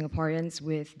equip Singaporeans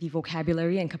with the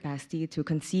vocabulary and capacity to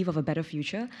conceive of a better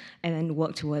future and then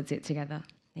work towards it together?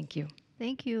 Thank you.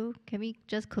 Thank you. Can we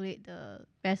just collate the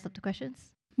rest of the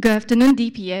questions? Good afternoon,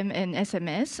 DPM and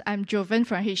SMS. I'm Jovan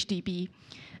from HDB.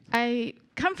 I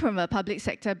come from a public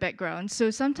sector background,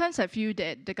 so sometimes I feel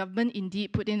that the government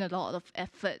indeed put in a lot of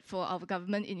effort for our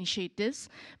government initiatives,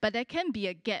 but there can be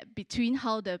a gap between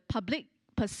how the public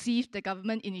perceive the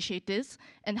government initiatives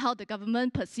and how the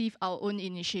government perceive our own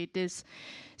initiatives.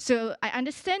 So I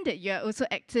understand that you're also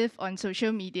active on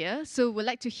social media, so would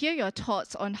like to hear your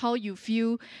thoughts on how you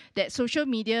feel that social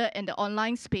media and the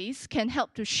online space can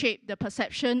help to shape the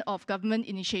perception of government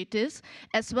initiatives,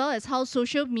 as well as how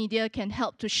social media can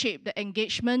help to shape the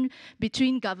engagement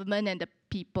between government and the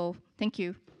people. Thank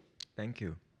you. Thank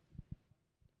you.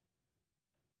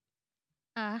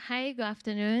 Hi, good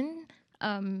afternoon.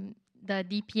 The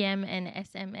DPM and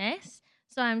SMS.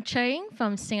 So I'm Chering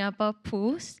from Singapore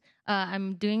Pools.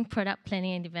 I'm doing product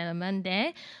planning and development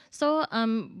there. So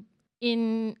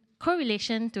in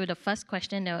correlation to the first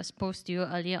question that was posed to you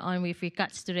earlier on with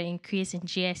regards to the increase in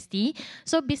GST,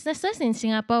 so businesses in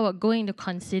Singapore will go into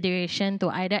consideration to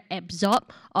either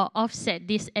absorb or offset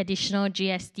this additional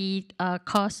GST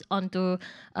cost onto,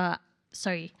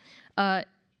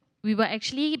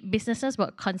 businesses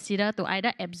will consider to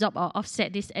either absorb or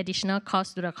offset this additional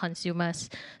cost to the consumers.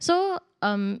 So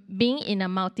being in a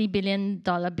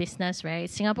multi-billion-dollar business, right,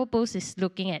 Singapore Post is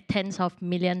looking at tens of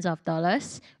millions of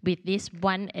dollars with this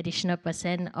 1 additional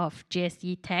 % of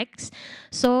GST tax.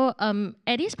 So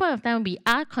at this point of time, we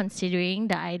are considering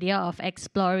the idea of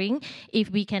exploring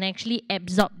if we can actually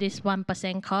absorb this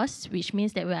 1% cost, which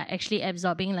means that we are actually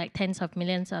absorbing like tens of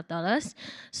millions of dollars.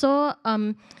 So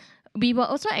we will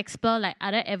also explore like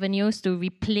other avenues to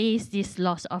replace this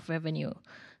loss of revenue.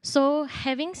 So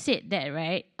having said that,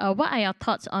 right, what are your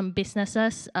thoughts on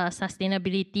businesses'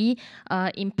 sustainability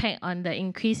impact on the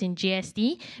increase in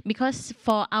GST? Because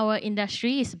for our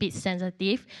industry, it's a bit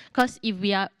sensitive, because if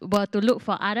we were to look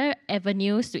for other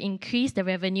avenues to increase the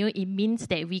revenue, it means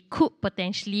that we could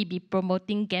potentially be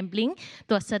promoting gambling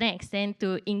to a certain extent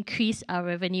to increase our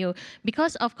revenue.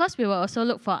 Because of course, we will also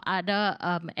look for other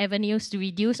avenues to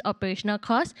reduce operational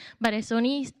costs, but there's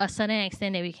only a certain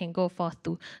extent that we can go forth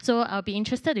to. So I'll be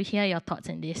interested to hear your thoughts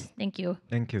on this. Thank you.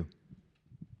 Thank you.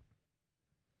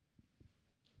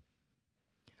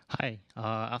 Hi,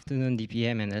 afternoon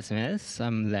DPM and SMS.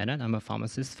 I'm Leonard. I'm a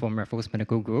pharmacist from Raffles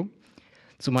Medical Group.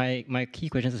 So my key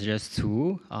questions are just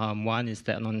 2. One is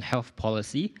that on health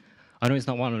policy. I know it's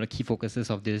not one of the key focuses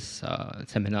of this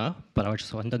seminar, but I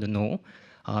just wanted to know,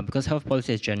 Because health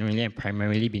policy has generally and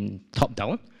primarily been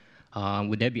top-down,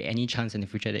 would there be any chance in the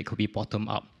future that it could be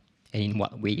bottom-up, and in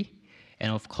what way?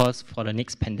 And of course, for the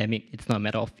next pandemic, it's not a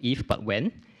matter of if, but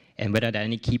when, and whether there are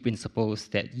any key principles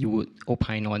that you would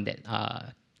opine on that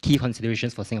are key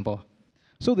considerations for Singapore.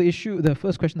 So the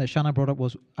first question that Shana brought up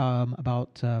was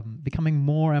about becoming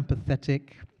more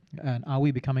empathetic, and are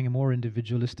we becoming a more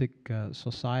individualistic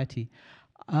society?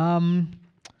 I'm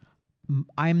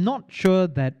not sure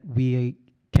that we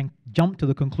can jump to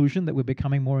the conclusion that we're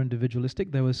becoming more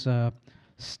individualistic. There was a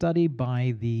study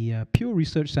by the Pew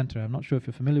Research Center, I'm not sure if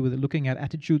you're familiar with it, looking at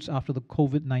attitudes after the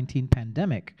COVID-19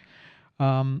 pandemic.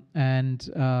 Without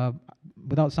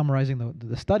summarizing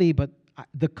the study, but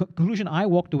the conclusion I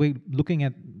walked away looking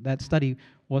at that study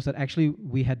was that actually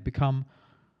we had become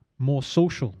more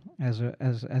social as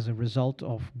a result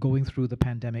of going through the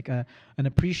pandemic. An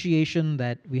appreciation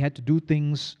that we had to do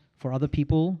things for other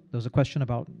people. There was a question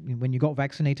about when you got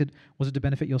vaccinated, was it to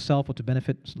benefit yourself or to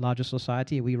benefit larger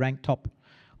society? We ranked top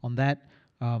on that.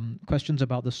 Questions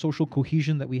about the social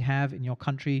cohesion that we have in your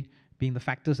country being the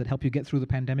factors that help you get through the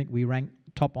pandemic. We ranked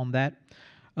top on that.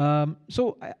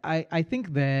 So I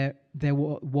think there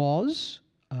was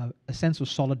a sense of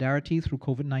solidarity through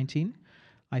COVID-19.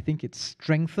 I think it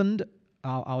strengthened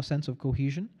our sense of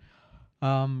cohesion.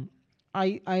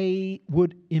 I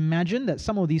would imagine that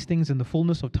some of these things in the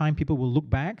fullness of time, people will look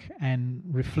back and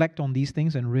reflect on these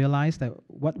things and realize that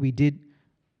what we did,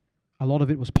 a lot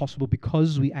of it was possible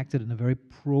because we acted in a very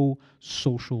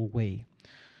pro-social way.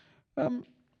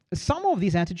 Some of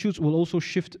these attitudes will also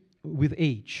shift with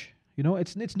age. You know,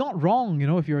 it's not wrong, you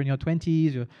know, if you're in your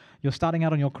 20s, you're starting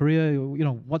out on your career, you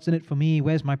know, what's in it for me,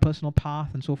 where's my personal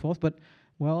path, and so forth. But,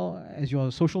 well, as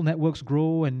your social networks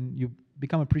grow and you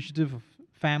become appreciative of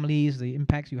families, the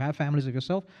impacts you have families of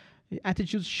yourself,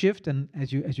 attitudes shift, and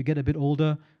as you get a bit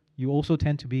older, you also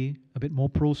tend to be a bit more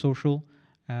pro-social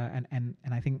and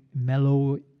I think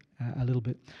mellow a little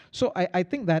bit. So I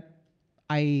think that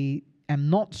I am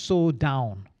not so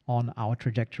down on our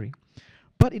trajectory.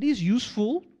 But it is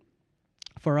useful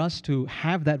for us to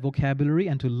have that vocabulary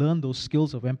and to learn those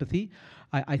skills of empathy.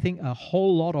 I think a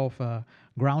whole lot of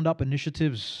ground-up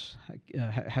initiatives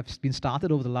have been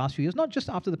started over the last few years, not just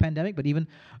after the pandemic, but even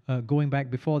going back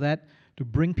before that, to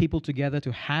bring people together,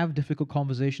 to have difficult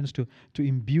conversations, to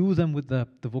imbue them with the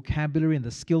vocabulary and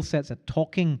the skill sets at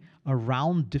talking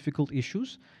around difficult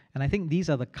issues. And I think these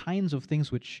are the kinds of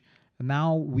things which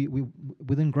now we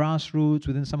within grassroots,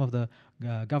 within some of the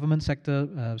government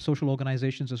sector, social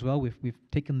organizations as well, we've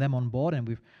taken them on board, and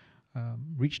we've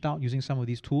reached out using some of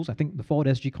these tools. I think the Forward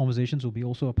SG conversations will be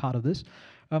also a part of this.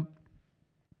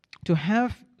 To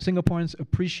have Singaporeans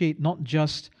appreciate not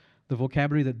just the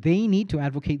vocabulary that they need to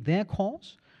advocate their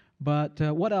cause, but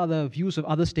what are the views of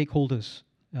other stakeholders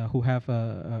who have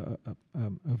a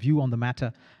view on the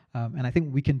matter. And I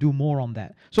think we can do more on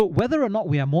that. So whether or not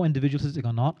we are more individualistic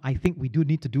or not, I think we do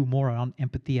need to do more around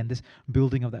empathy and this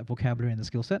building of that vocabulary and the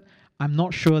skill set. I'm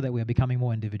not sure that we are becoming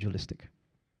more individualistic.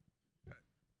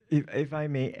 If I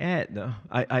may add,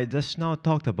 I just now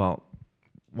talked about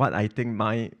what I think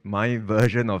my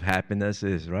version of happiness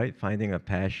is, right? Finding a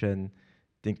passion,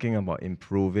 thinking about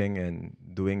improving and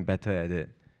doing better at it,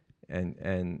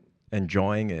 and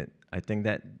enjoying it. I think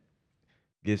that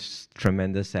gives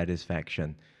tremendous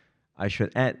satisfaction. I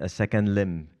should add a second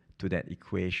limb to that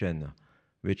equation,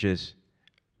 which is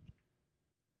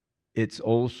it's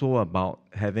also about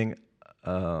having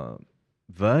a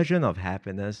version of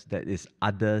happiness that is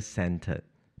other-centered.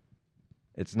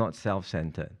 It's not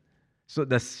self-centered. So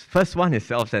the first one is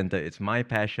self-centered. It's my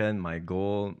passion, my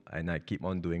goal, and I keep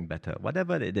on doing better,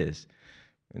 whatever it is,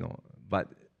 you know. But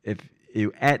if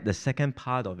you add the second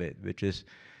part of it, which is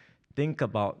think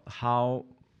about how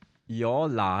your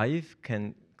life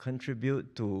can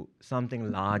contribute to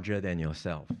something larger than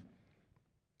yourself.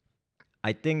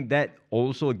 I think that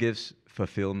also gives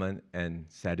fulfillment and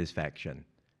satisfaction.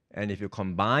 And if you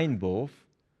combine both,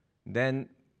 then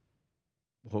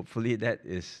hopefully that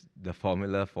is the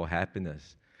formula for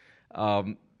happiness.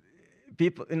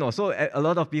 People, you know, so a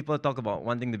lot of people talk about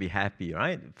wanting to be happy,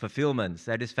 right? Fulfillment,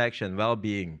 satisfaction,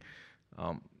 well-being.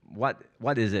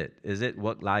 What is it? Is it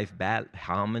work-life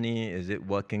harmony? Is it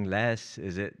working less?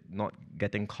 Is it not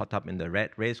getting caught up in the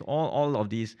rat race? All of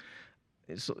these.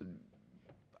 So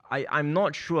I'm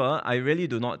not sure. I really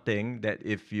do not think that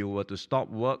if you were to stop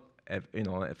work, you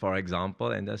know, for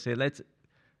example, and just say, let's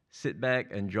sit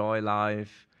back, enjoy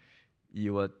life,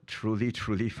 you will truly,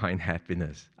 truly find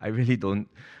happiness. I really don't.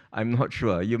 I'm not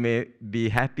sure. You may be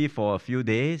happy for a few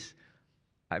days.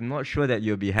 I'm not sure that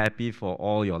you'll be happy for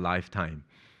all your lifetime.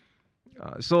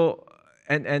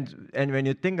 And when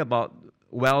you think about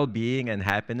well-being and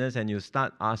happiness, and you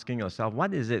start asking yourself,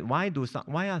 what is it? Why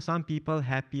are some people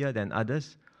happier than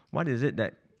others? What is it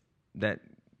that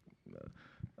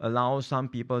allows some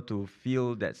people to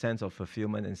feel that sense of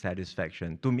fulfillment and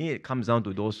satisfaction? To me, it comes down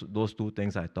to those two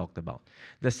things I talked about.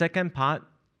 The second part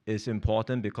is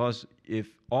important because if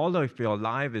all of your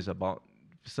life is about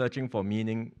searching for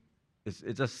meaning, it's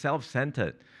just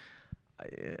self-centered,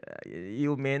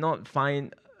 you may not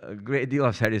find a great deal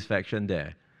of satisfaction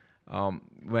there.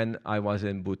 When I was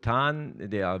in Bhutan,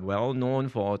 they are well known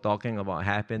for talking about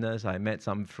happiness. I met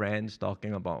some friends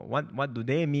talking about what do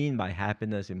they mean by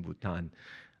happiness in Bhutan.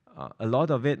 A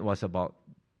lot of it was about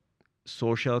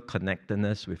social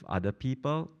connectedness with other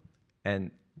people and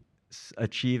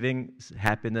achieving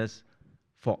happiness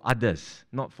for others,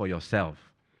 not for yourself.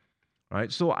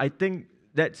 Right? So I think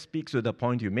that speaks to the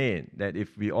point you made, that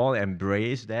if we all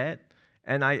embrace that,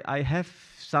 and I have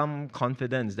some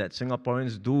confidence that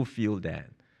Singaporeans do feel that.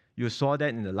 You saw that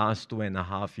in the last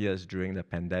 2.5 years during the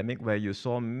pandemic, where you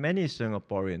saw many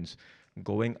Singaporeans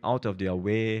going out of their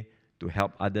way to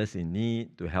help others in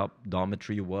need, to help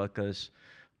dormitory workers,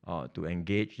 to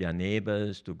engage their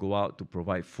neighbors, to go out to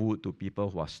provide food to people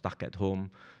who are stuck at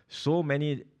home. So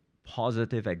many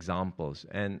positive examples.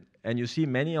 And you see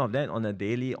many of that on a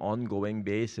daily, ongoing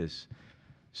basis.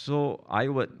 So I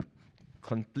would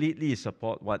completely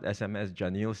support what SMS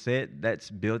Janil said.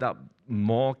 Let's build up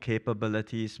more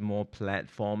capabilities, more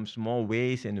platforms, more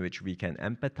ways in which we can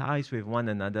empathize with one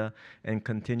another and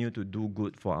continue to do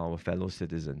good for our fellow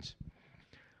citizens.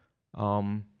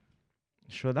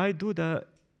 Should I do the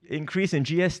increase in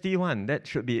GST one? That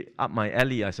should be up my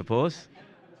alley, I suppose.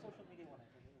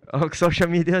 Oh, social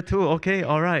media too, okay,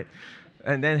 all right.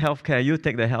 And then healthcare, you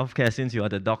take the healthcare since you are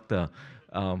the doctor.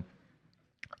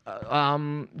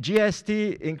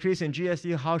 GST, increase in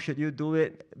GST, how should you do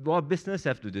it? Well,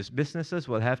 businesses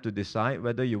will have to decide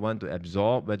whether you want to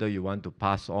absorb, whether you want to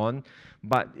pass on.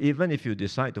 But even if you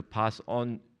decide to pass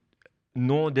on,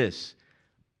 know this,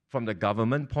 from the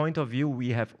government point of view, we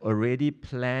have already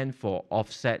planned for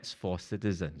offsets for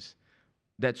citizens.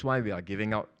 That's why we are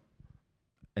giving out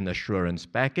an assurance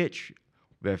package.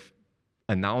 We've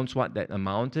announced what that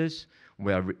amount is.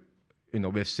 We've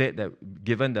said that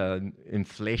given the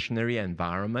inflationary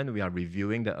environment, we are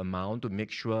reviewing the amount to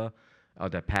make sure,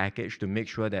 the package, to make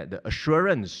sure that the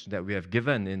assurance that we have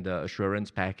given in the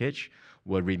assurance package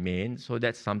will remain. So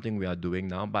that's something we are doing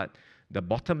now. But the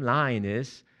bottom line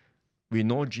is, we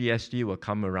know GST will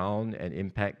come around and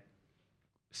impact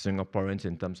Singaporeans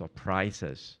in terms of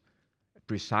prices.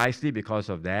 Precisely because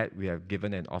of that, we have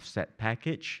given an offset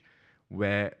package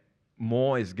where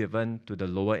more is given to the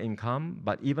lower income,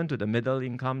 but even to the middle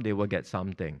income, they will get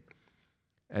something.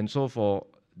 And so for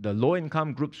the low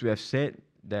income groups, we have said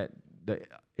that the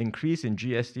increase in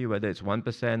GST, whether it's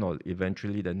 1% or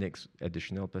eventually the next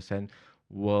additional percent,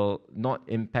 will not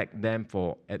impact them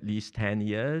for at least 10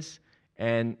 years.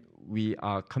 And we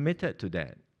are committed to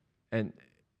that. And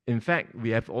in fact,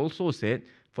 we have also said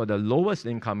for the lowest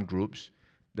income groups,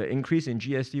 the increase in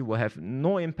GST will have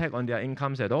no impact on their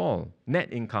incomes at all,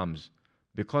 net incomes,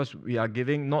 because we are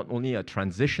giving not only a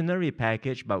transitionary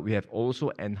package, but we have also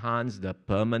enhanced the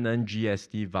permanent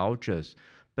GST vouchers,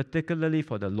 particularly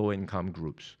for the low-income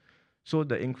groups. So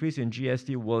the increase in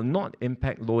GST will not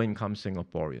impact low-income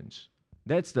Singaporeans.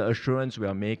 That's the assurance we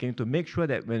are making to make sure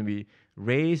that when we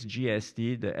raise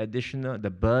GST, the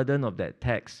burden of that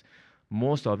tax,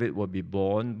 most of it will be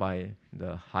borne by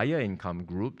the higher income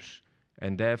groups,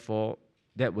 and therefore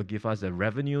that will give us the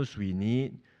revenues we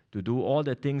need to do all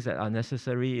the things that are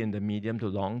necessary in the medium to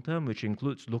long term, which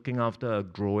includes looking after a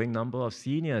growing number of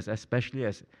seniors, especially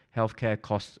as healthcare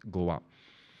costs go up.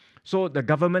 So the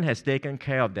government has taken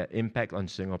care of that impact on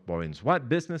Singaporeans. What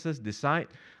businesses decide,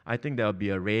 I think there will be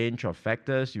a range of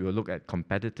factors. You will look at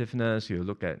competitiveness, you will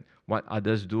look at what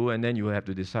others do, and then you will have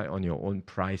to decide on your own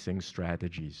pricing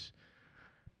strategies.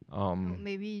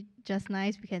 Maybe just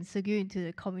nice, we can segue into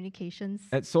the communications.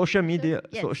 At social media,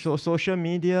 yes. Social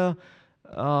media,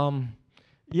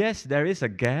 yes, there is a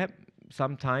gap.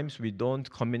 Sometimes we don't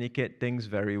communicate things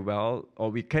very well, or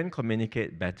we can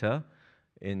communicate better.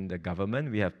 In the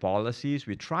government, we have policies.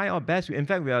 We try our best. In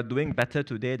fact, we are doing better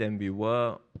today than we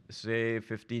were, say,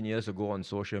 15 years ago on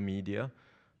social media.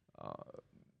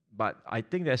 But I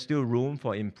think there's still room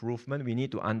for improvement. We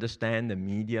need to understand the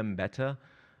medium better.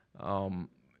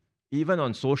 Even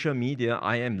on social media,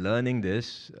 I am learning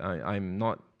this. I'm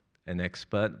not an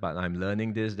expert, but I'm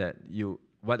learning this, that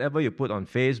whatever you put on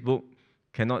Facebook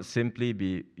cannot simply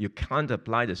be, you can't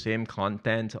apply the same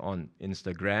content on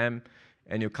Instagram,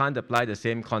 and you can't apply the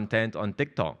same content on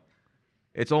TikTok.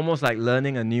 It's almost like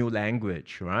learning a new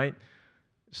language, right?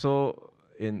 So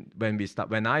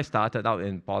when I started out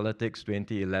in politics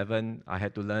 2011, I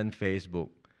had to learn Facebook.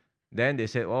 Then they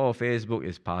said, oh, Facebook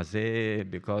is passé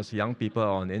because young people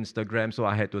are on Instagram, so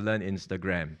I had to learn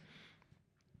Instagram.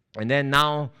 And then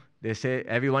now they say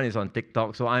everyone is on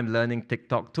TikTok, so I'm learning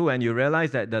TikTok too. And you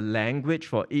realize that the language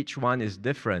for each one is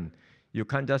different. You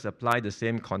can't just apply the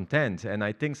same content. And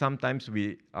I think sometimes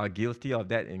we are guilty of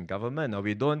that in government, or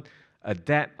we don't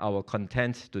adapt our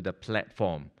content to the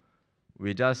platform.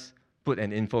 We just put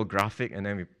an infographic and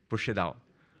then we push it out.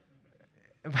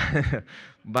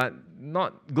 But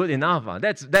not good enough.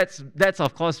 That's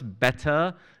of course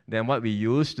better than what we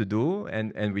used to do,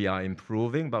 and we are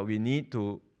improving, but we need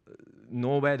to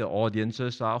know where the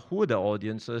audiences are, who the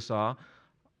audiences are,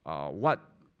 what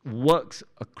works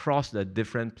across the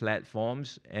different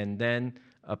platforms, and then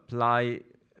apply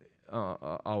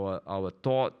our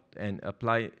thought and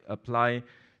apply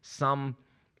some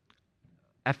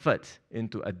effort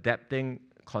into adapting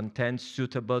content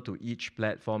suitable to each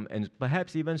platform and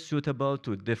perhaps even suitable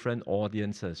to different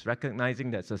audiences,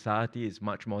 recognizing that society is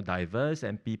much more diverse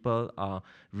and people are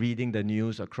reading the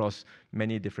news across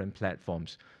many different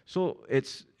platforms. So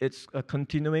it's a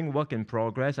continuing work in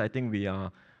progress. I think we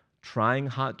are trying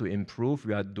hard to improve.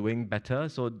 We are doing better,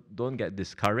 so don't get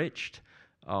discouraged.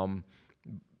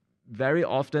 Very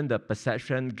often the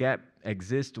perception gap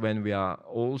exists when we are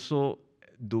also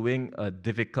doing a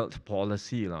difficult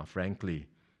policy, frankly.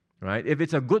 Right? If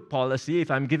it's a good policy,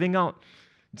 if I'm giving out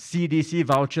CDC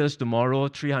vouchers tomorrow,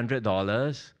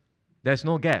 $300, there's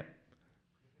no gap.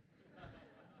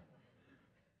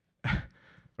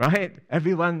 Right?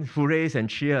 Everyone hurrays and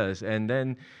cheers, and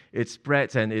then it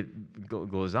spreads and it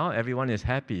goes out. Everyone is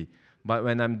happy. But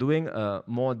when I'm doing a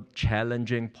more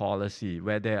challenging policy,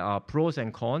 where there are pros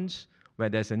and cons, where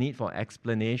there's a need for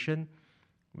explanation,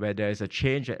 where there is a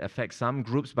change that affects some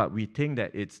groups, but we think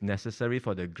that it's necessary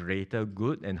for the greater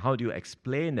good, and how do you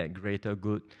explain that greater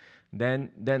good, then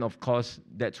of course,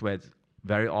 that's where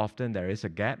very often there is a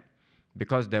gap,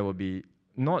 because there will be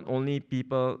not only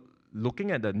people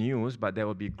looking at the news, but there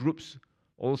will be groups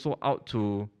also out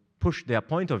to push their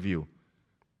point of view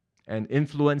and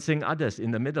influencing others in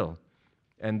the middle.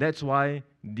 And that's why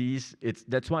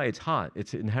it's hard.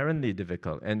 It's inherently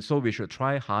difficult. And so we should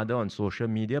try harder on social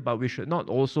media, but we should not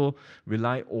also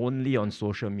rely only on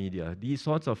social media. These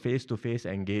sorts of face-to-face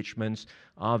engagements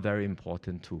are very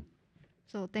important too.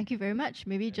 So thank you very much.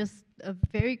 Maybe just a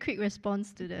very quick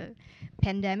response to the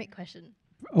pandemic question.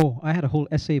 Oh, I had a whole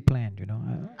essay planned, you know.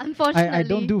 Unfortunately. I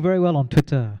don't do very well on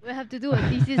Twitter. We'll have to do a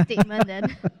thesis statement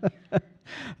then.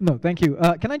 No, thank you.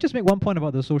 Can I just make one point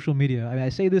about the social media? I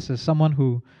say this as someone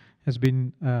who has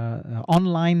been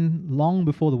online long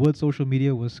before the word social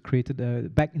media was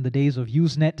created, back in the days of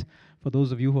Usenet. For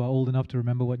those of you who are old enough to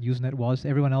remember what Usenet was,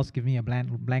 everyone else give me a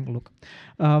blank look.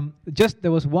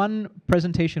 There was one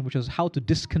presentation which was how to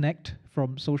disconnect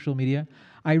from social media.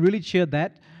 I really cheered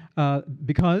that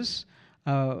because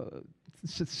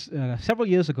several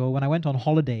years ago when I went on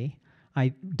holiday,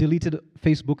 I deleted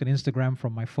Facebook and Instagram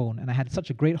from my phone, and I had such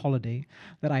a great holiday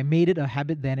that I made it a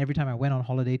habit then every time I went on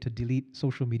holiday to delete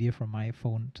social media from my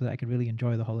phone so that I could really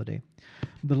enjoy the holiday.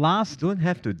 You don't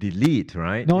have to delete,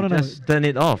 right? No. Just turn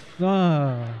it off.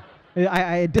 No.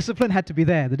 Discipline had to be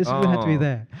there. The discipline had to be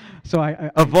there. So I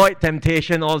avoid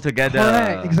temptation altogether.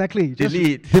 Correct, exactly.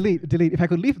 Delete. Just delete. If I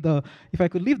could leave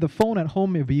the phone at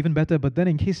home, it'd be even better. But then,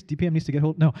 in case DPM needs to get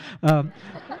hold, no.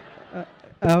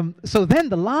 So then,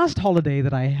 the last holiday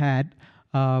that I had,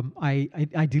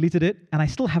 I deleted it, and I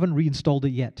still haven't reinstalled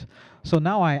it yet. So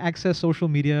now I access social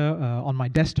media on my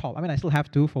desktop. I mean, I still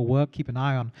have to for work, keep an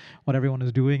eye on what everyone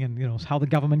is doing and how the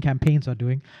government campaigns are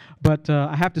doing. But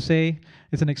I have to say,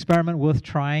 it's an experiment worth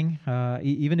trying.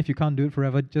 Even if you can't do it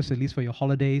forever, just at least for your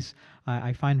holidays,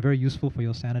 I find very useful for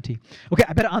your sanity. Okay,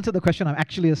 I better answer the question I'm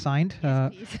actually assigned.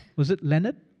 Yes, please. Was it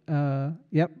Leonard?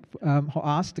 Who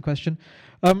asked the question.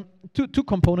 Two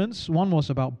components. One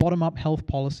was about bottom-up health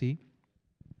policy.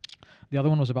 The other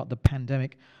one was about the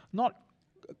pandemic. Not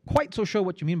quite so sure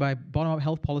what you mean by bottom-up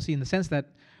health policy in the sense that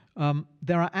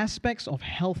there are aspects of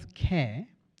health care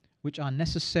which are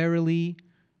necessarily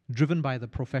driven by the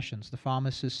professions, the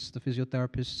pharmacists, the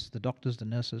physiotherapists, the doctors, the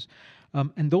nurses.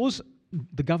 And those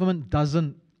the government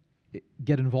doesn't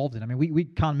get involved in. I mean, we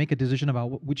can't make a decision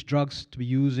about which drugs to be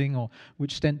using or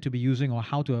which stent to be using or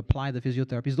how to apply the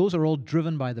physiotherapies. Those are all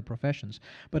driven by the professions.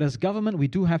 But as government, we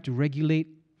do have to regulate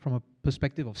from a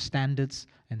perspective of standards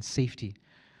and safety,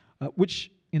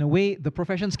 which in a way the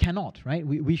professions cannot, right?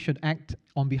 We should act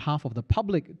on behalf of the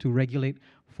public to regulate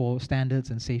for standards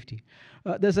and safety.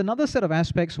 There's another set of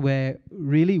aspects where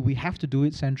really we have to do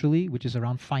it centrally, which is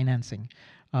around financing.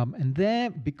 And there,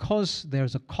 because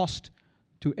there's a cost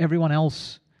to everyone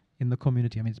else in the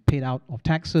community. I mean, it's paid out of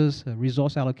taxes,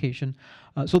 resource allocation.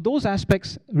 So those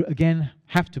aspects, again,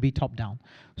 have to be top-down.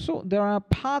 So there are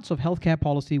parts of healthcare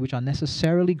policy which are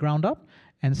necessarily ground-up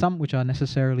and some which are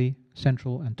necessarily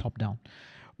central and top-down.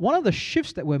 One of the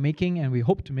shifts that we're making, and we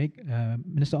hope to make,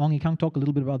 Minister Ong Ye Kung talk a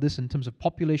little bit about this in terms of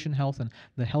population health and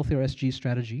the Healthier SG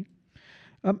strategy.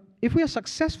 If we are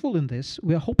successful in this,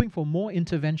 we are hoping for more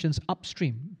interventions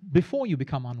upstream before you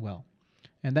become unwell.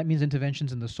 And that means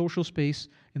interventions in the social space,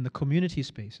 in the community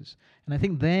spaces. And I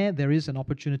think there is an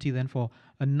opportunity then for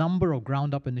a number of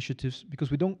ground-up initiatives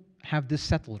because we don't have this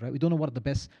settled, right? We don't know what are the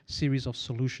best series of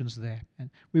solutions there.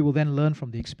 And we will then learn from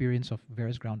the experience of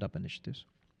various ground-up initiatives.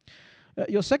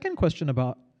 Your second question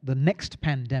about the next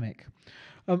pandemic,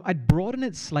 I'd broaden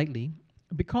it slightly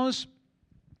because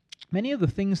many of the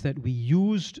things that we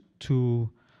used to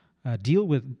deal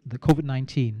with the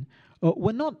COVID-19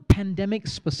 were not pandemic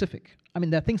specific. I mean,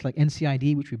 there are things like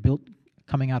NCID, which we built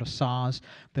coming out of SARS.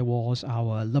 There was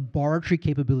our laboratory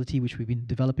capability, which we've been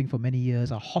developing for many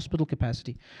years, our hospital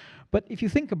capacity. But if you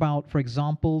think about, for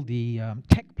example, the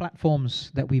tech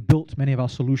platforms that we built many of our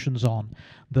solutions on,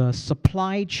 the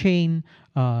supply chain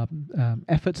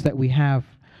efforts that we have,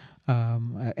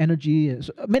 energy,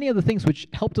 many of the things which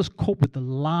helped us cope with the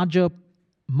larger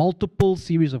multiple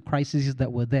series of crises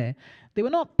that were there, they were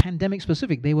not pandemic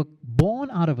specific. They were born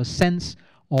out of a sense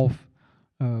of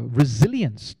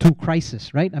resilience to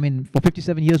crisis, right? I mean, for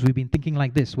 57 years we've been thinking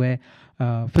like this, where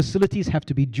facilities have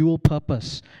to be dual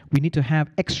purpose. We need to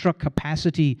have extra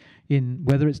capacity in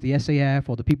whether it's the SAF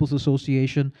or the People's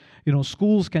Association. You know,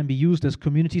 schools can be used as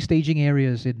community staging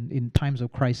areas in times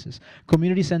of crisis.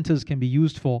 Community centers can be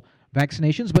used for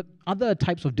vaccinations, but other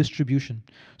types of distribution.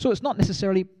 So it's not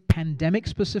necessarily pandemic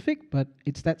specific, but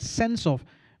it's that sense of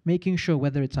making sure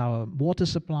whether it's our water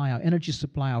supply, our energy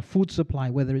supply, our food supply,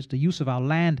 whether it's the use of our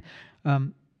land,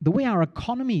 the way our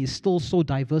economy is still so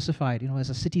diversified, you know,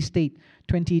 as a city-state,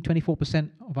 24%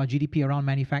 of our GDP around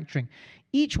manufacturing.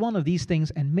 Each one of these things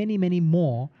and many, many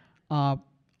more are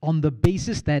on the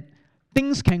basis that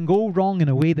things can go wrong in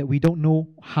a way that we don't know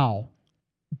how.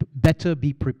 Better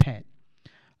be prepared.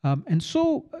 And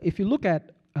so if you look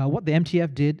at what the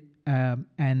MTF did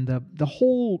and the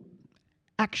whole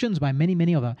actions by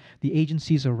many of the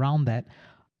agencies around that,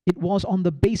 it was on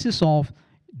the basis of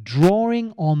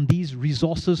drawing on these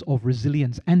resources of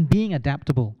resilience and being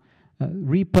adaptable,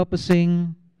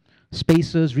 repurposing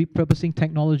spaces, repurposing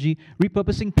technology,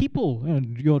 repurposing people.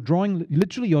 You're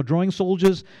drawing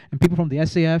soldiers and people from the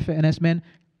SAF and NSMen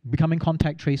becoming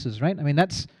contact tracers, right? I mean,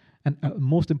 that's a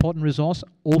most important resource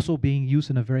also being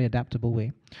used in a very adaptable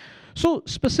way. So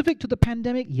specific to the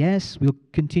pandemic, yes, we'll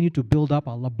continue to build up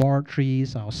our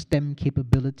laboratories, our STEM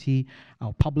capability,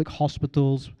 our public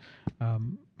hospitals,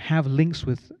 have links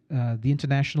with the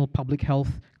international public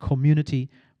health community,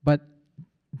 but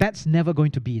that's never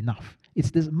going to be enough.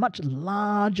 It's this much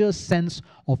larger sense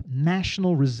of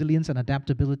national resilience and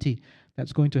adaptability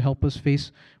that's going to help us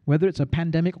face whether it's a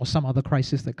pandemic or some other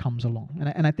crisis that comes along.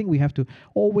 And I think we have to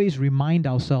always remind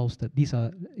ourselves that these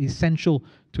are essential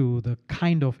to the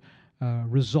kind of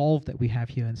resolve that we have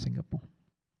here in Singapore.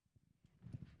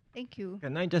 Thank you.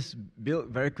 Can I just build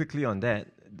very quickly on that?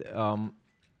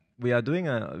 We are doing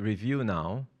a review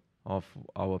now of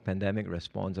our pandemic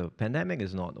response. The pandemic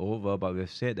is not over, but we've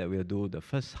said that we'll do the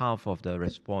first half of the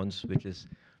response, which is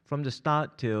from the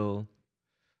start till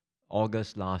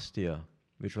August last year,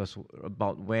 which was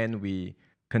about when we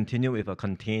continued with a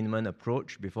containment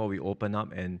approach before we opened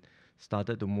up and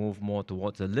started to move more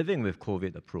towards a living with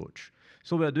COVID approach.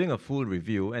 So we're doing a full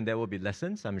review, and there will be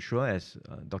lessons, I'm sure, as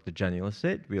Dr. Janil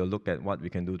said. We'll look at what we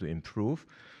can do to improve.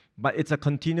 But it's a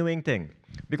continuing thing.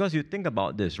 Because you think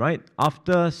about this, right?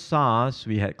 After SARS,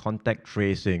 we had contact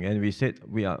tracing, and we said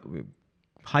we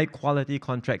high-quality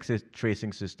contact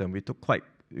tracing system. We took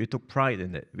pride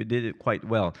in it. We did it quite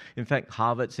well. In fact,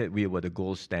 Harvard said we were the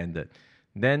gold standard.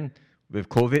 Then, with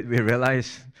COVID, we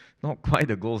realized not quite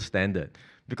the gold standard.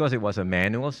 Because it was a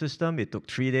manual system, it took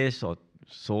 3 days or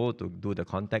so to do the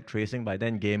contact tracing. By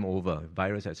then, game over.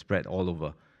 Virus had spread all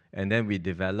over. And then we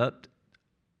developed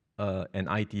an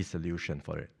IT solution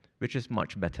for it, which is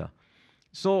much better.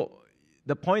 So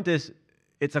the point is,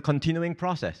 it's a continuing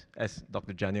process, as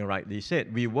Dr. Janil rightly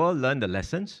said. We will learn the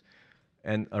lessons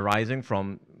and arising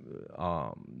from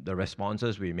the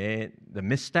responses we made, the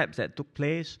missteps that took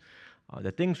place,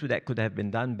 the things that could have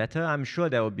been done better. I'm sure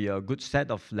there will be a good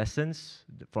set of lessons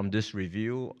from this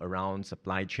review around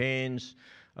supply chains,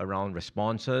 around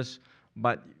responses,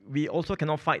 but we also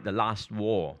cannot fight the last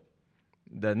war.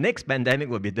 The next pandemic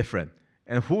will be different,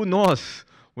 and who knows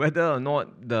whether or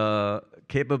not the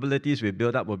capabilities we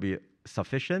build up will be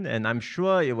sufficient, and I'm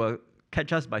sure it will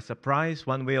catch us by surprise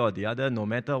one way or the other, no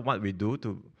matter what we do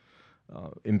to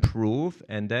improve,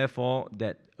 and therefore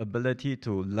that ability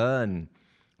to learn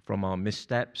from our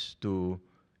missteps to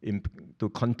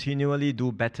continually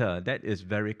do better, that is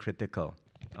very critical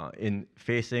in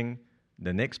facing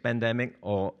the next pandemic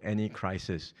or any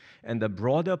crisis. And the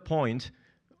broader point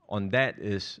on that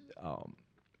is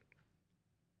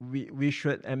we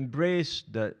should embrace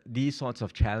these sorts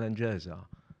of challenges.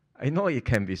 I know it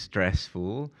can be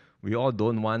stressful. We all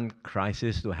don't want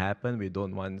crisis to happen. We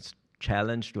don't want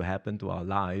challenge to happen to our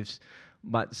lives.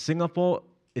 But Singapore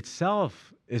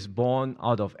itself is born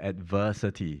out of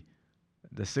adversity.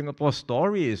 The Singapore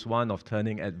story is one of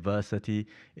turning adversity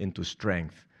into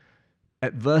strength.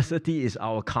 Adversity is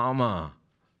our karma.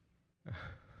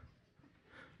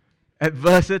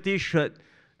 Adversity should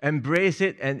embrace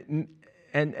it and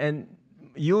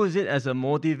use it as a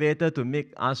motivator to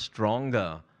make us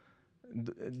stronger.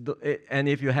 And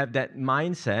if you have that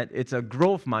mindset, it's a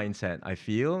growth mindset, I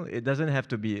feel. It doesn't have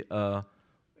to be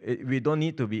we don't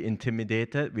need to be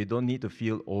intimidated. We don't need to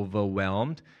feel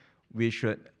overwhelmed. We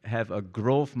should have a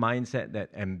growth mindset that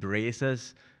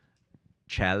embraces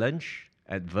challenge,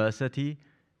 adversity,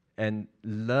 and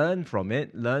learn from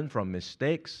it, learn from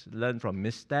mistakes, learn from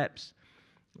missteps,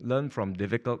 learn from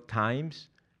difficult times,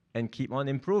 and keep on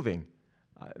improving.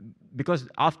 Because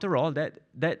after all, that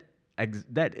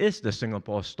is the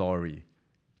Singapore story,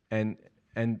 and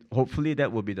hopefully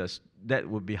that will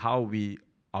be how we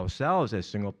ourselves as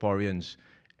Singaporeans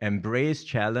embrace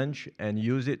challenge and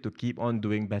use it to keep on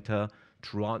doing better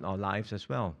throughout our lives as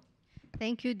well.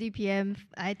 Thank you, DPM.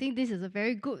 I think this is a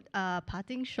very good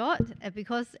parting shot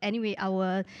because anyway,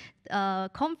 our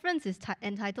conference is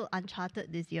entitled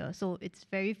Uncharted this year. So it's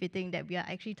very fitting that we are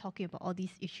actually talking about all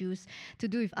these issues to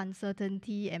do with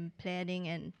uncertainty and planning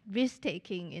and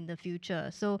risk-taking in the future.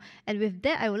 So, and with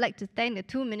that, I would like to thank the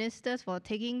two ministers for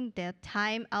taking their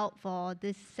time out for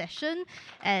this session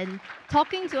and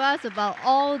talking to us about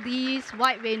all these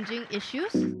wide-ranging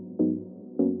issues.